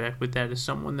feedback, but that is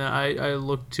someone that I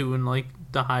look to in like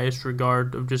the highest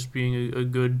regard of just being a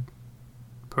good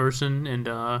person. And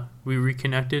we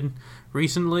reconnected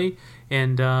recently,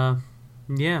 and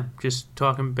yeah, just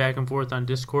talking back and forth on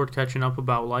Discord, catching up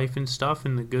about life and stuff,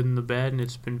 and the good and the bad, and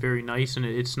it's been very nice. And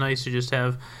it's nice to just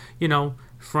have,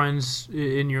 friends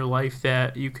in your life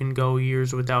that you can go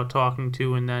years without talking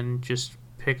to, and then just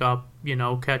pick up,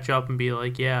 catch up and be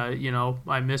like, yeah,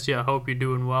 I miss you, I hope you're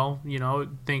doing well,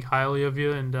 think highly of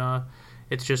you, and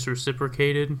it's just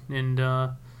reciprocated, and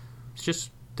it's just,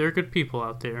 they're good people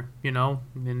out there,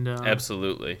 and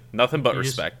absolutely. Nothing but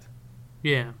respect.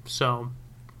 Yeah, so,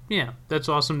 yeah, that's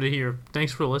awesome to hear.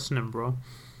 Thanks for listening, bro.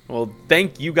 Well,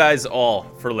 thank you guys all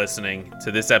for listening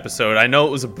to this episode. I know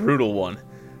it was a brutal one,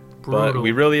 but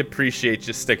we really appreciate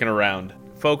you sticking around.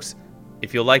 Folks,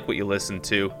 if you like what you listen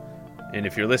to, and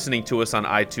if you're listening to us on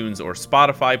iTunes or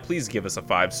Spotify, please give us a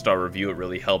 5-star review. It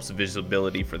really helps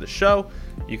visibility for the show.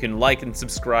 You can like and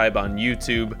subscribe on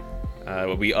YouTube.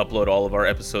 We upload all of our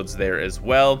episodes there as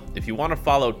well. If you want to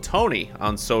follow Tony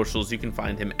on socials, you can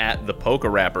find him at The Polka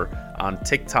Rapper on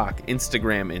TikTok,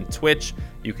 Instagram, and Twitch.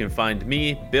 You can find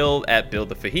me, Bill, at Bill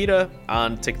the Fajita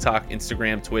on TikTok,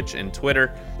 Instagram, Twitch, and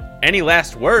Twitter. Any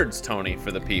last words, Tony,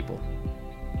 for the people?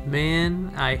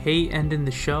 Man, I hate ending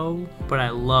the show, but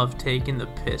I love taking the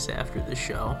piss after the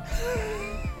show.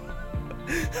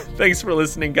 Thanks for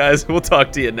listening, guys. We'll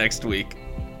talk to you next week.